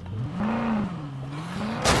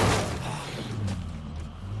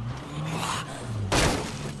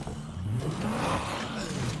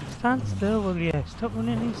 Stand still, will you? Stop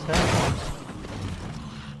running in circles.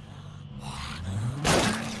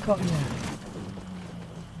 Got you.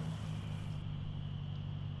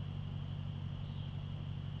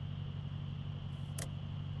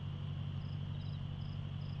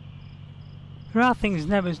 There are things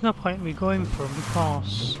there, but there's no point in me going for them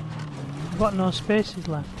because I've got no spaces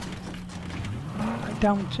left. Right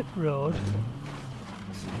down to the road.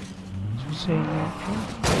 There's scene actually.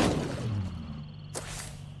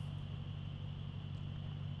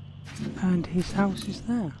 And his house is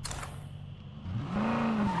there.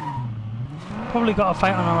 Probably got a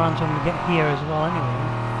fight on our hands when we get here as well anyway.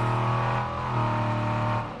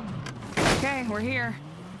 Okay, we're here.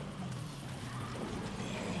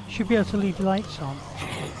 Should be able to leave the lights on.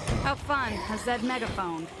 How fun. Has that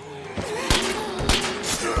megaphone?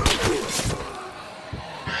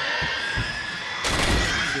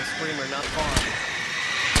 The screamer not far.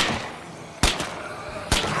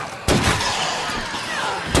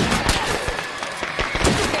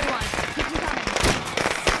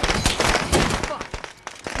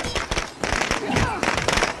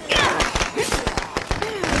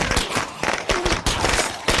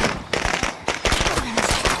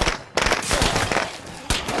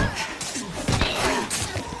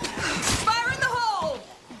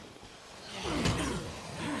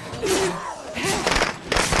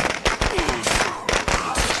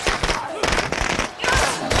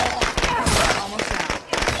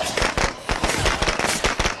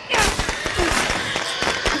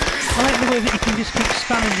 That you can just keep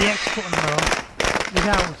spamming the X button though,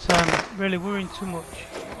 without really worrying too much.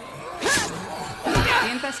 The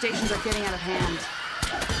infestations are getting out of hand.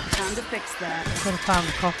 Time to fix that. Gotta find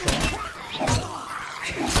the coffee.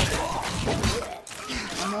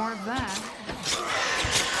 More of that.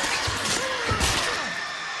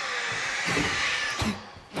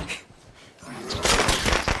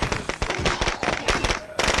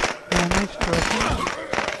 Yeah, nice trophy.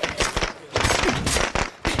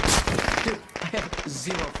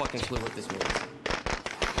 Zero fucking clue what this means.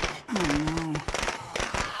 Oh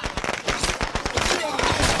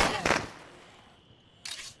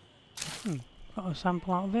no. Got a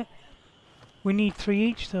sample out of it. We need 3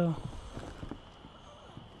 each though.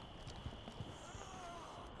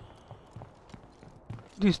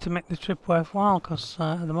 Just to make the trip worthwhile, because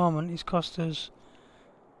at the moment it's cost us.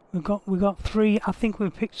 We got 3. I think we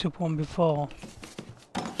picked up one before.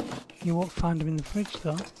 You won't find them in the fridge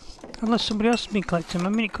though. Unless somebody else has been collecting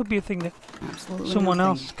them. I mean, it could be a thing that someone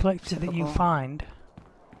else has collected that you find.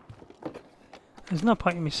 There's no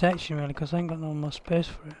point in me searching really, because I ain't got no more space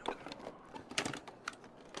for it.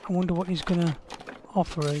 I wonder what he's gonna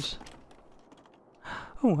offer us.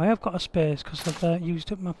 Oh, I have got a space because I've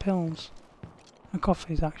used up my pills. My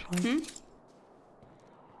coffees actually.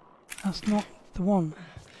 That's not the one.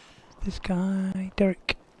 This guy,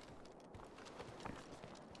 Derek.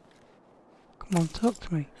 Come on, talk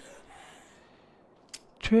to me.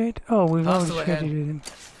 Trade? Oh, we've already traded with him.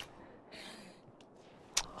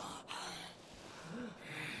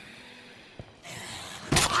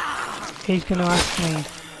 He's going to ask me.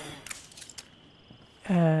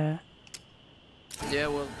 Yeah,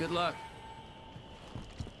 well, good luck.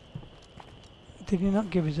 Did he not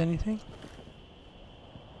give us anything?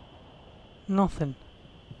 Nothing.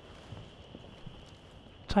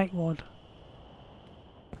 Tightwad.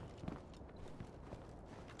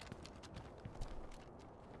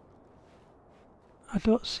 I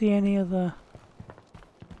don't see any other.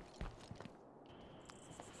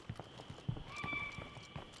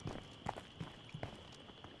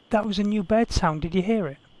 That was a new bird sound, did you hear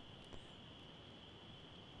it?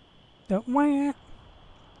 That wah! It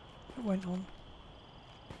went on.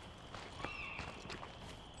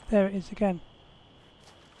 There it is again.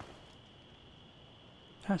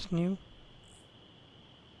 That's new.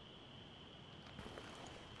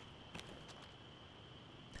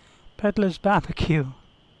 Peddler's Barbecue.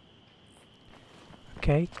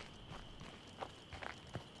 Okay.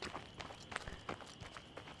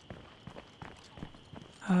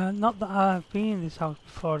 Not that I've been in this house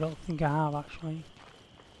before, I don't think I have actually.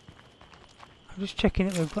 I'm just checking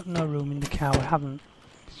it, we've got no room in the car, we haven't.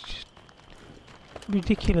 It's just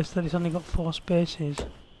ridiculous that it's only got 4 spaces.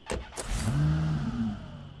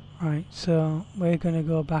 Right, so we're going to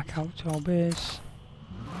go back out to our base.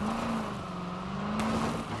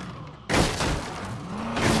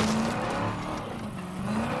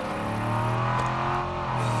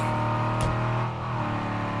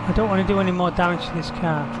 I don't want to do any more damage to this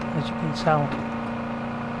car, as you can tell.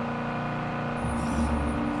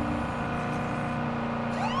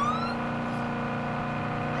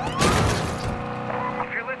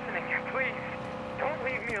 If you're listening, please, don't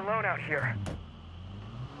leave me alone out here.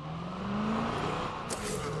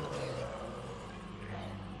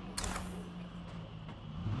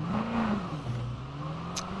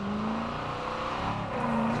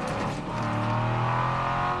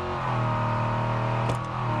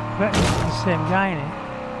 I bet it's the same guy in it.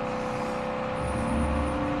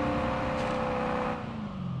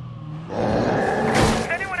 Is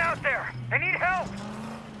anyone out there? I need help!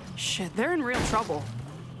 Shit, They're in real trouble.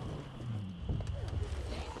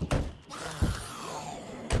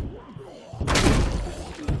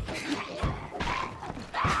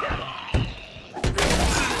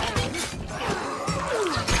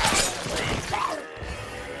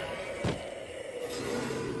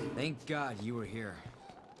 Thank God you were here.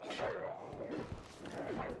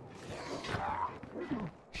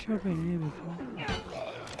 Should have been here before.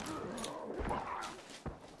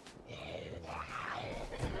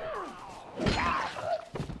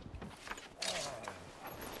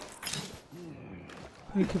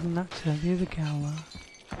 We give them that to the other gal there.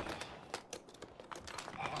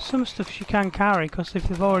 Some stuff she can carry, because if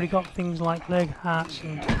they've already got things like leg hearts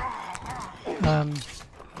and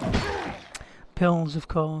pills, of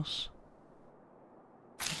course.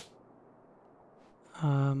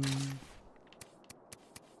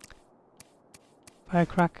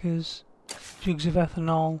 Firecrackers, jugs of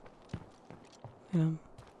ethanol, you know.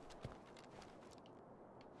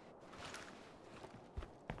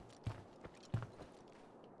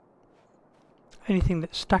 Anything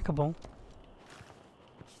that's stackable.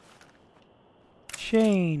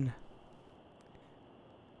 Shane.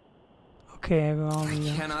 Okay, everyone.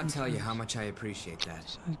 I cannot tell you how much I appreciate that.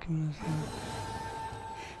 So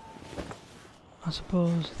I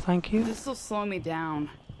suppose. Thank you. This will slow me down.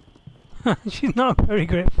 She's not very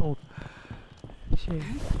grateful. She.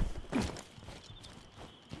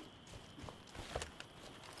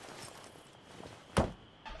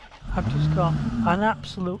 I've just got an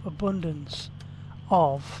absolute abundance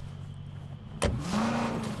of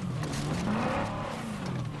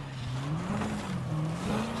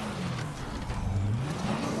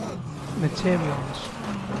materials.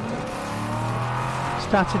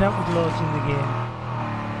 Started out with loads in the game.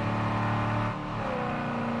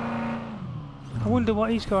 I wonder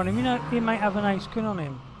what he's got on him. You know, he might have a nice gun on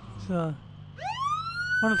him. So,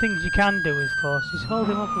 one of the things you can do, of course, is hold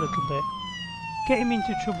him up a little bit. Get him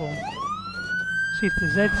into trouble. See if the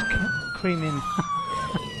Zed's creaming.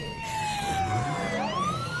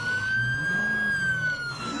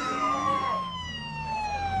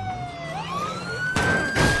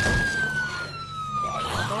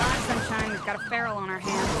 Relax, Sunshine. We've got a feral on our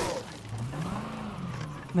hands.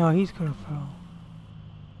 No, he's got a feral.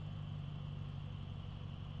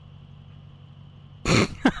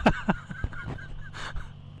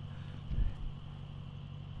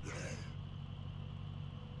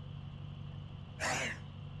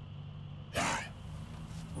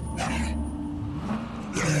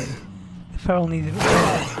 The feral needs a bit more.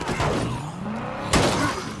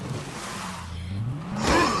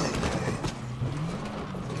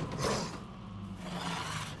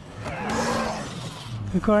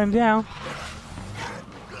 We got him down.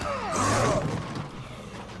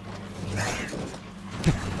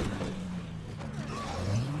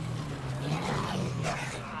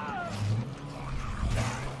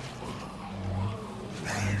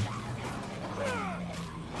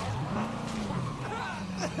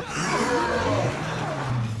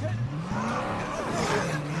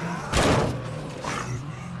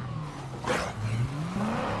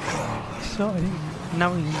 Sorted him.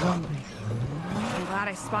 Now he's a zombie. I'm glad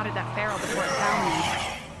I spotted that feral before it found me.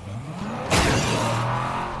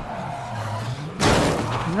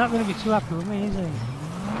 He's not going to be too happy with me, is he?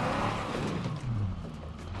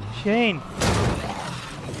 Shane!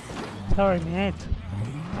 Sorry, mate.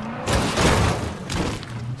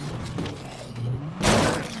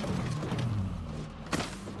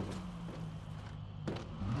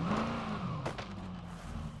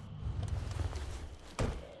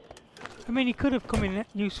 I mean, he could have come in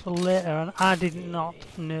useful later, and I did not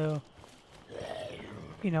know,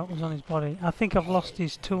 you know, it was on his body. I think I've lost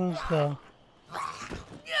his tools, though.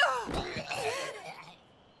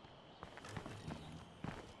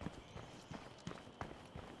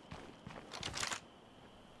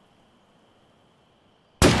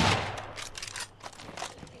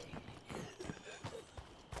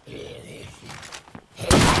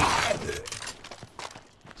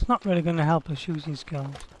 It's not really going to help her shooting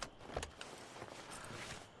skills.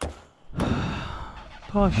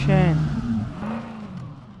 Poor Shane.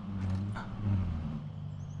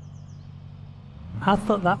 I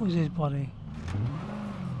thought that was his body.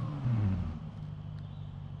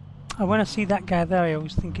 And when I see that guy there, I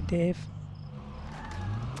always think of Dave.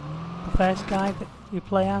 The first guy that you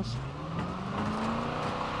play as.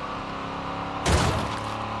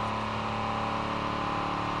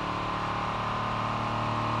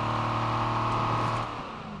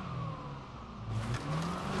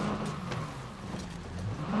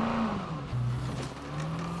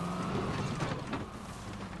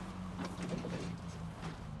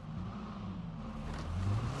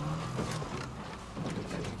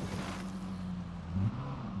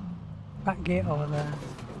 that gate over there.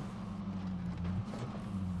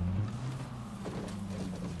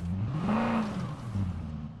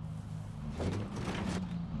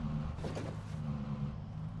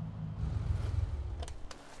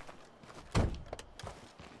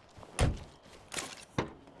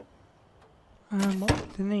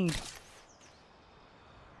 What do they need?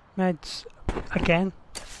 Meds again.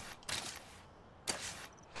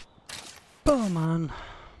 Oh man.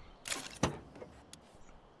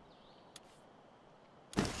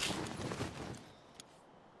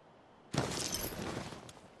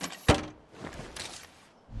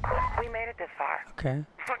 We made it this far. Okay.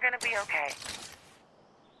 We're gonna be okay.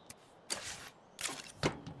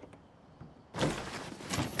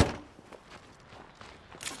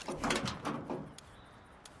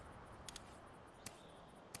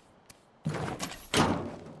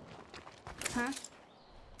 Huh?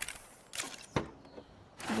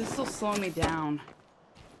 This'll slow me down.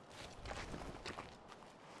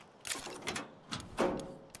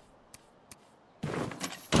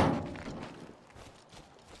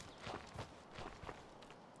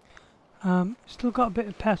 Still got a bit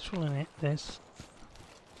of petrol in it, this.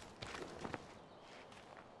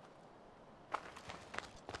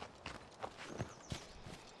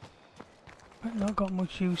 But not got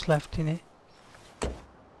much use left in it.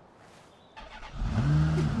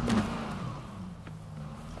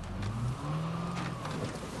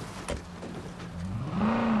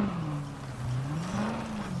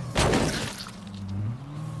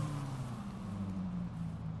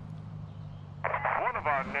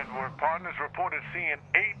 Reported seeing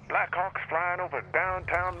 8 Blackhawks flying over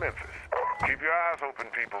downtown Memphis. Keep your eyes open,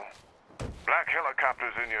 people. Black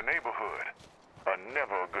helicopters in your neighborhood are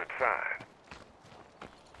never a good sign.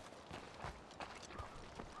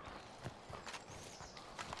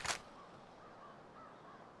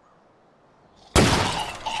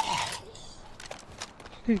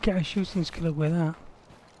 Did get a shooting skill with that.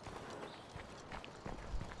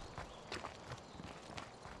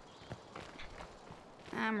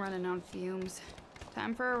 I'm running on fumes.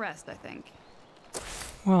 Time for a rest, I think.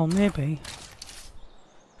 Well, maybe.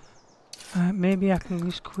 Maybe I can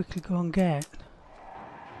just quickly go and get.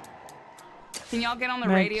 Can y'all get on the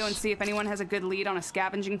Meds. radio and see if anyone has a good lead on a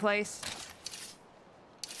scavenging place?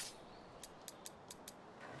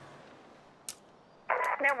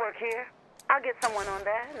 Network here. I'll get someone on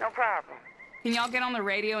that, no problem. Can y'all get on the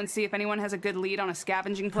radio and see if anyone has a good lead on a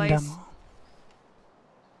scavenging And place? ammo.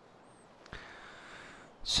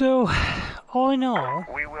 So, all in all,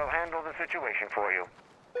 We will handle the situation for you.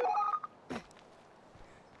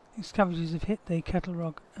 the scavengers have hit the Kettle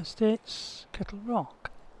Rock estates. Kettle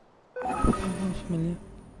Rock? Sounds familiar.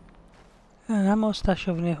 An ammo stash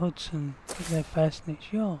over near Hudson. Get there first and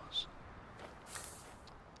it's yours.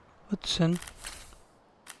 Hudson.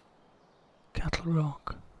 Kettle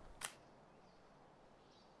Rock.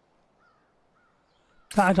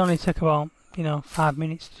 That'd only take about, 5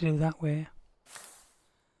 minutes to do that way.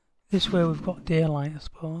 This way we've got daylight, I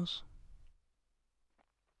suppose.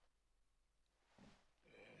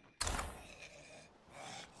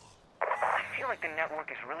 I feel like the network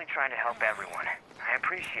is really trying to help everyone. I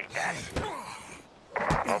appreciate that.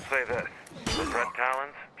 I'll say this. The Red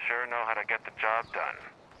Talons sure know how to get the job done.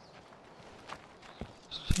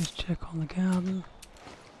 Let's just check on the garden.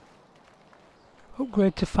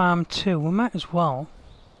 Upgrade to Farm 2. We might as well.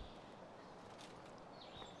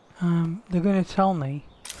 They're going to tell me.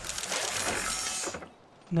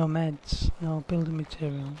 No meds, no building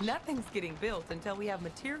materials. Nothing's getting built until we have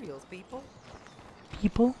materials, people.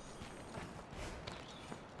 People?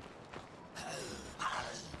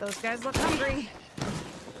 Those guys look hungry.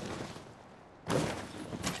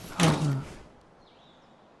 How's that?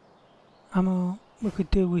 Ammo, we could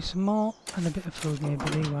do with some more and a bit of food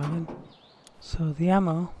maybe, wagon. So the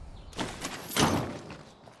ammo.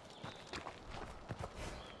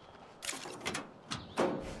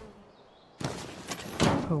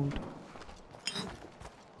 Food.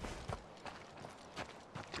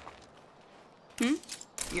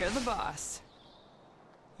 You're the boss.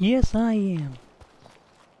 Yes, I am.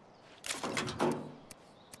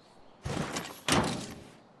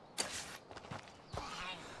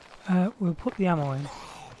 We'll put the ammo in.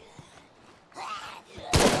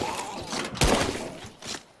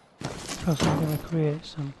 Because I'm going to create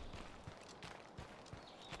some.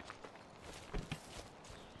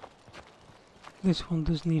 This one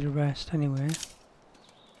does need a rest anyway.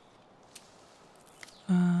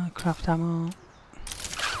 Craft ammo.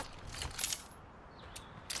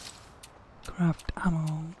 Craft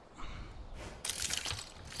ammo.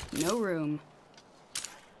 No room.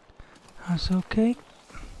 That's okay.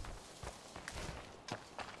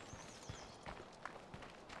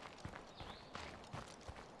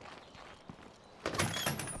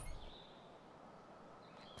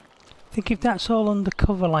 think if that's all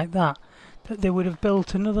undercover like that, that they would have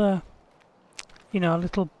built another, you know, a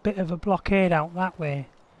little bit of a blockade out that way,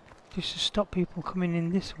 just to stop people coming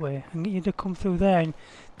in this way, and you'd have come through there, and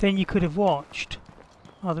then you could have watched.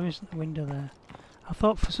 Oh, there isn't a window there. I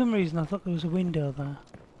thought, for some reason, I thought there was a window there.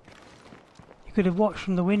 You could have watched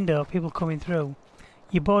from the window, people coming through.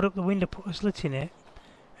 You board up the window, put a slit in it,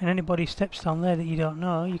 and anybody steps down there that you don't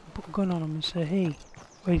know, you can put a gun on them and say, hey,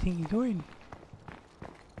 where do you think you're going?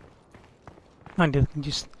 Mind you, they can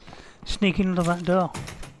just sneak in under that door.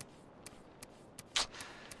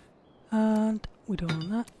 And we don't want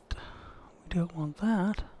that. We don't want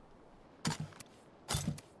that.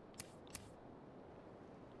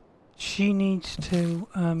 She needs to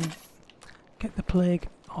get the plague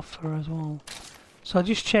off her as well. So I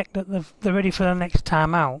just checked that they're ready for the next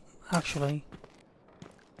time out, actually.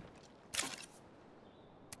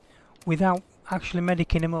 Without actually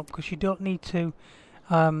medicing them up, because you don't need to.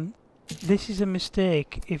 This is a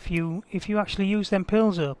mistake if you actually use them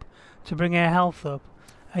pills up to bring her health up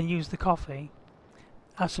and use the coffee.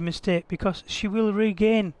 That's a mistake, because she will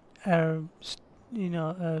regain her, you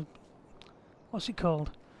know, what's it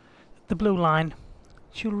called? The blue line.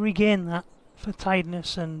 She'll regain that for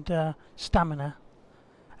tiredness and stamina,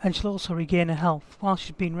 and she'll also regain her health while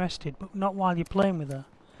she's been rested, but not while you're playing with her.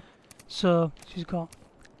 So she's got,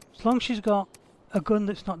 as long as she's got a gun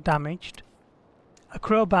that's not damaged, a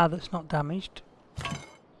crowbar that's not damaged,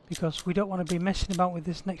 because we don't want to be messing about with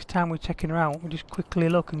this next time we're checking her out. We just quickly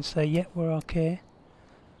look and say, yeah, we're okay.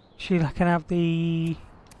 She can have the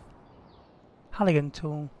Halligan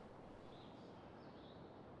tool,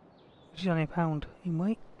 which is only £1 in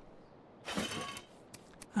weight.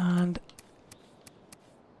 And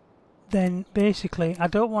then basically, I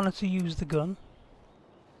don't want her to use the gun.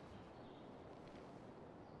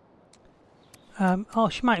 Oh,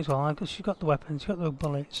 she might as well, because she's got the weapons, she's got the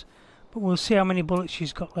bullets. But we'll see how many bullets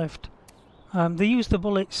she's got left. They use the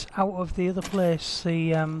bullets out of the other place,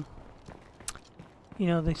 the, you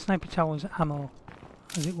know, the sniper tower's ammo,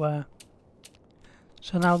 as it were.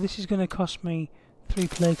 So now this is going to cost me 3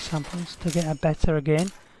 plague samples to get her better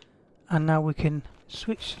again. And now we can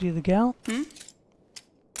switch to the other girl.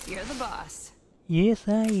 You're the boss. Yes,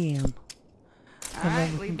 I am. And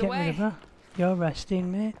then we can lead the get rid of her. You're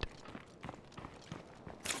resting, mate.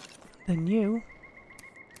 Then you.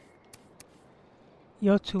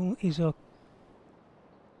 Your tool is okay.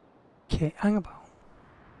 Hang about.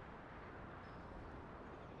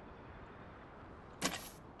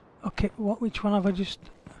 Okay, which one have I just...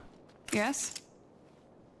 Yes?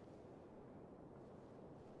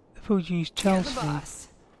 The Fuji's Chelsea. You're the boss.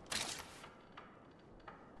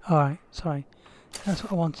 Alright, sorry. That's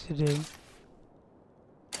what I wanted to do.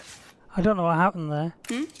 I don't know what happened there.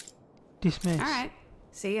 Dismiss. Alright.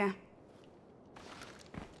 See ya.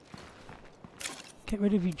 Get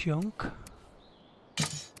rid of your junk.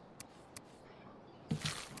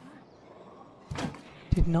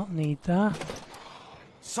 Did not need that.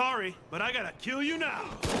 Sorry, but I gotta kill you now.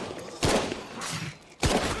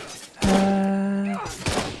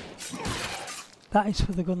 That is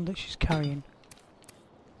for the gun that she's carrying.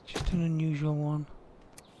 Just an unusual one.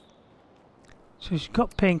 So she's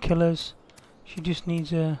got painkillers. She just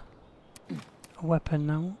needs a weapon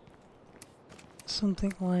now.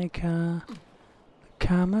 Something like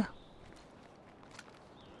Karma.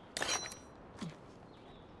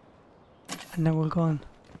 And then we'll go and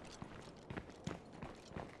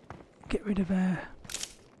get rid of her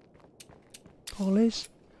police.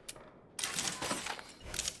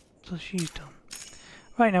 So she's done.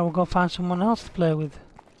 Right, now we'll go find someone else to play with.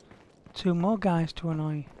 2 more guys to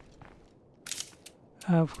annoy.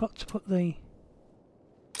 I've got to put the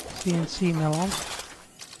CNC mill on.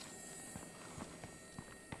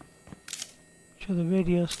 Sure the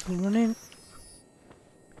radio's still running.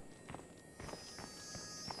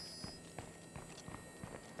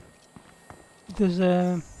 There's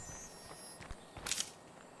a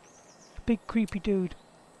big creepy dude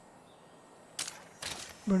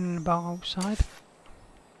running about outside.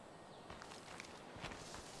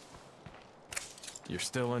 You're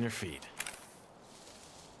still on your feet.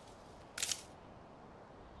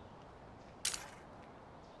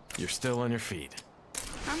 You're still on your feet.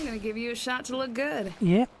 I'm gonna give you a shot to look good.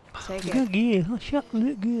 Yep. Take it. Good, yeah. A shot to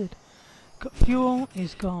look good. Got fuel.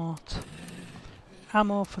 He's got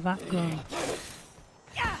ammo for that gun.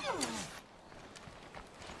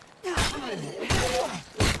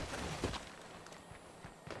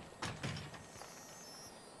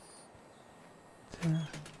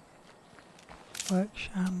 Work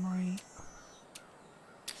Shamri.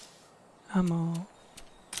 Ammo.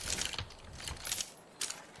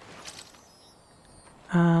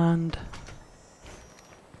 and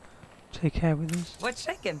Decay with us. What's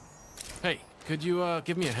shaking? Hey, could you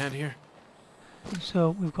give me a hand here?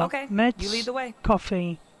 So we've got Okay, meds, you lead the way.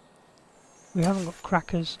 coffee. We haven't got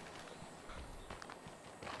crackers.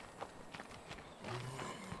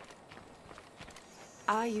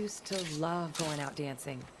 I used to love going out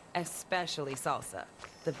dancing, especially salsa.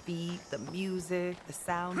 The beat, the music, the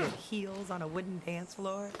sound of heels on a wooden dance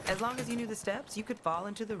floor. As long as you knew the steps, you could fall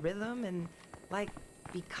into the rhythm and, like,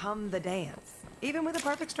 become the dance. Even with a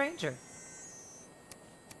perfect stranger.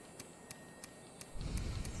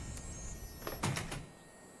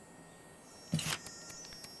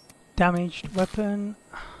 Damaged weapon.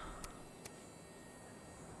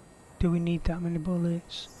 Do we need that many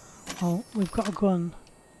bullets? Oh, we've got a gun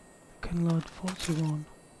that can load 41.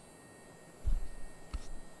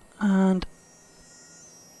 And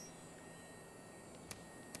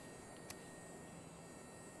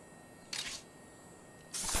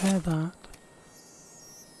repair that.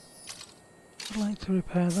 I'd like to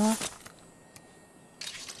repair that.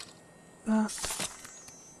 That.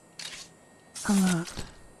 And that.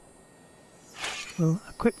 We'll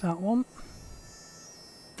equip that one.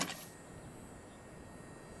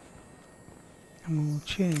 And we'll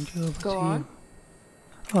change over to you.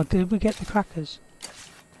 Oh, did we get the crackers?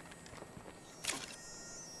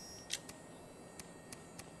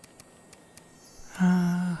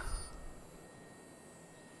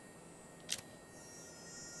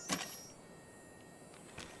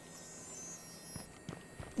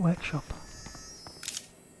 Workshop.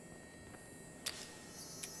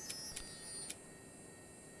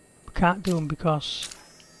 We can't do them because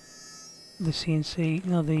the CNC,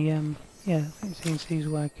 no, the yeah, I think CNC is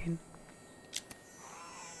working.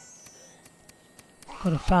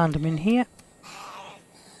 Gotta find them in here.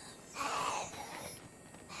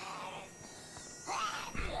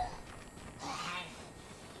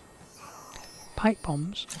 Pipe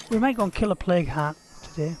bombs. We might go and kill a plague hat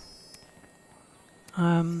today.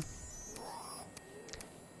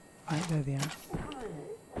 Right, there they are.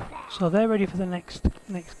 So they're ready for the next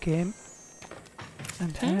game.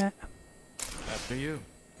 And here. After you.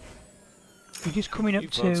 We're just coming up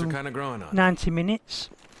folks to are kinda growing on 90 minutes.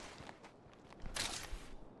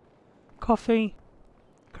 Coffee,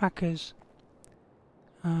 crackers,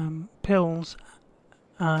 pills,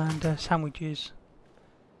 and sandwiches.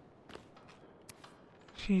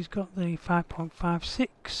 She's got the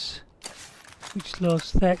 5.56, which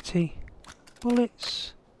loads 30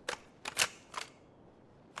 bullets.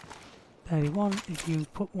 31 if you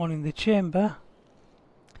put one in the chamber.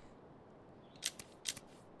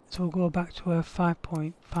 So we'll go back to her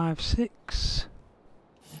 5.56.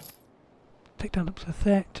 Take that up to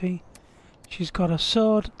 30. She's got a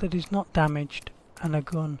sword that is not damaged and a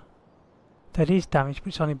gun that is damaged, but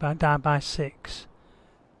it's only down by 6.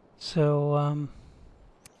 So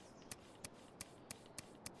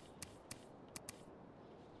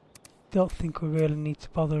don't think we really need to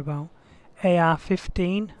bother about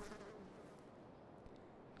AR-15.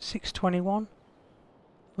 621.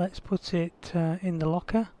 Let's put it in the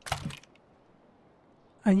locker.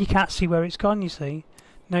 And you can't see where it's gone, you see.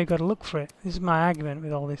 Now you've got to look for it. This is my argument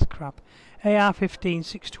with all this crap. AR-15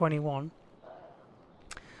 621.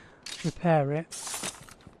 Repair it.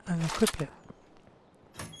 And equip it.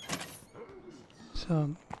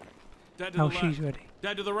 So, now she's ready.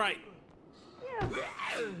 Dead to the right.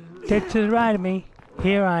 Dead to the right of me.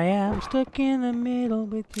 Here I am, stuck in the middle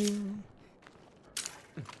with you.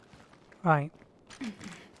 Right.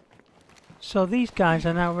 So these guys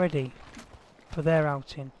are now ready for their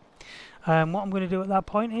outing. What I'm going to do at that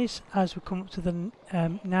point is, as we come up to the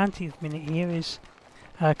 90th minute here, is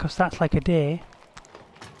because that's like a day,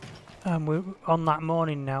 and we're on that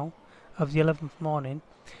morning now of the 11th morning.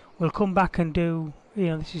 We'll come back and do, you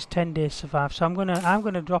know, this is 10 days survive. So I'm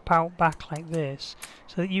gonna drop out back like this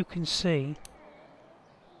so that you can see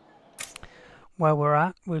where we're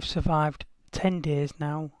at. We've survived 10 days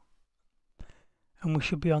now, and we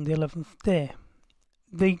should be on the 11th day.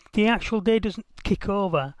 The actual day doesn't kick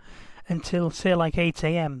over until, say, like 8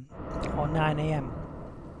 AM or 9 AM,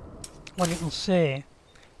 when it will say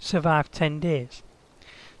survive 10 days.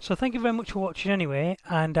 So thank you very much for watching anyway,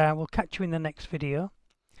 and we'll catch you in the next video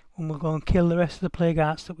when we'll go and kill the rest of the plague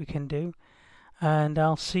arts that we can do. And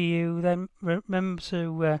I'll see you then. Remember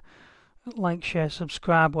to like, share,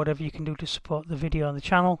 subscribe, whatever you can do to support the video on the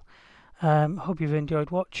channel. Hope you've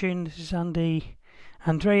enjoyed watching. This is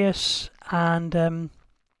Andreas, and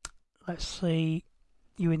let's see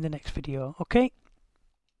you in the next video. Okay.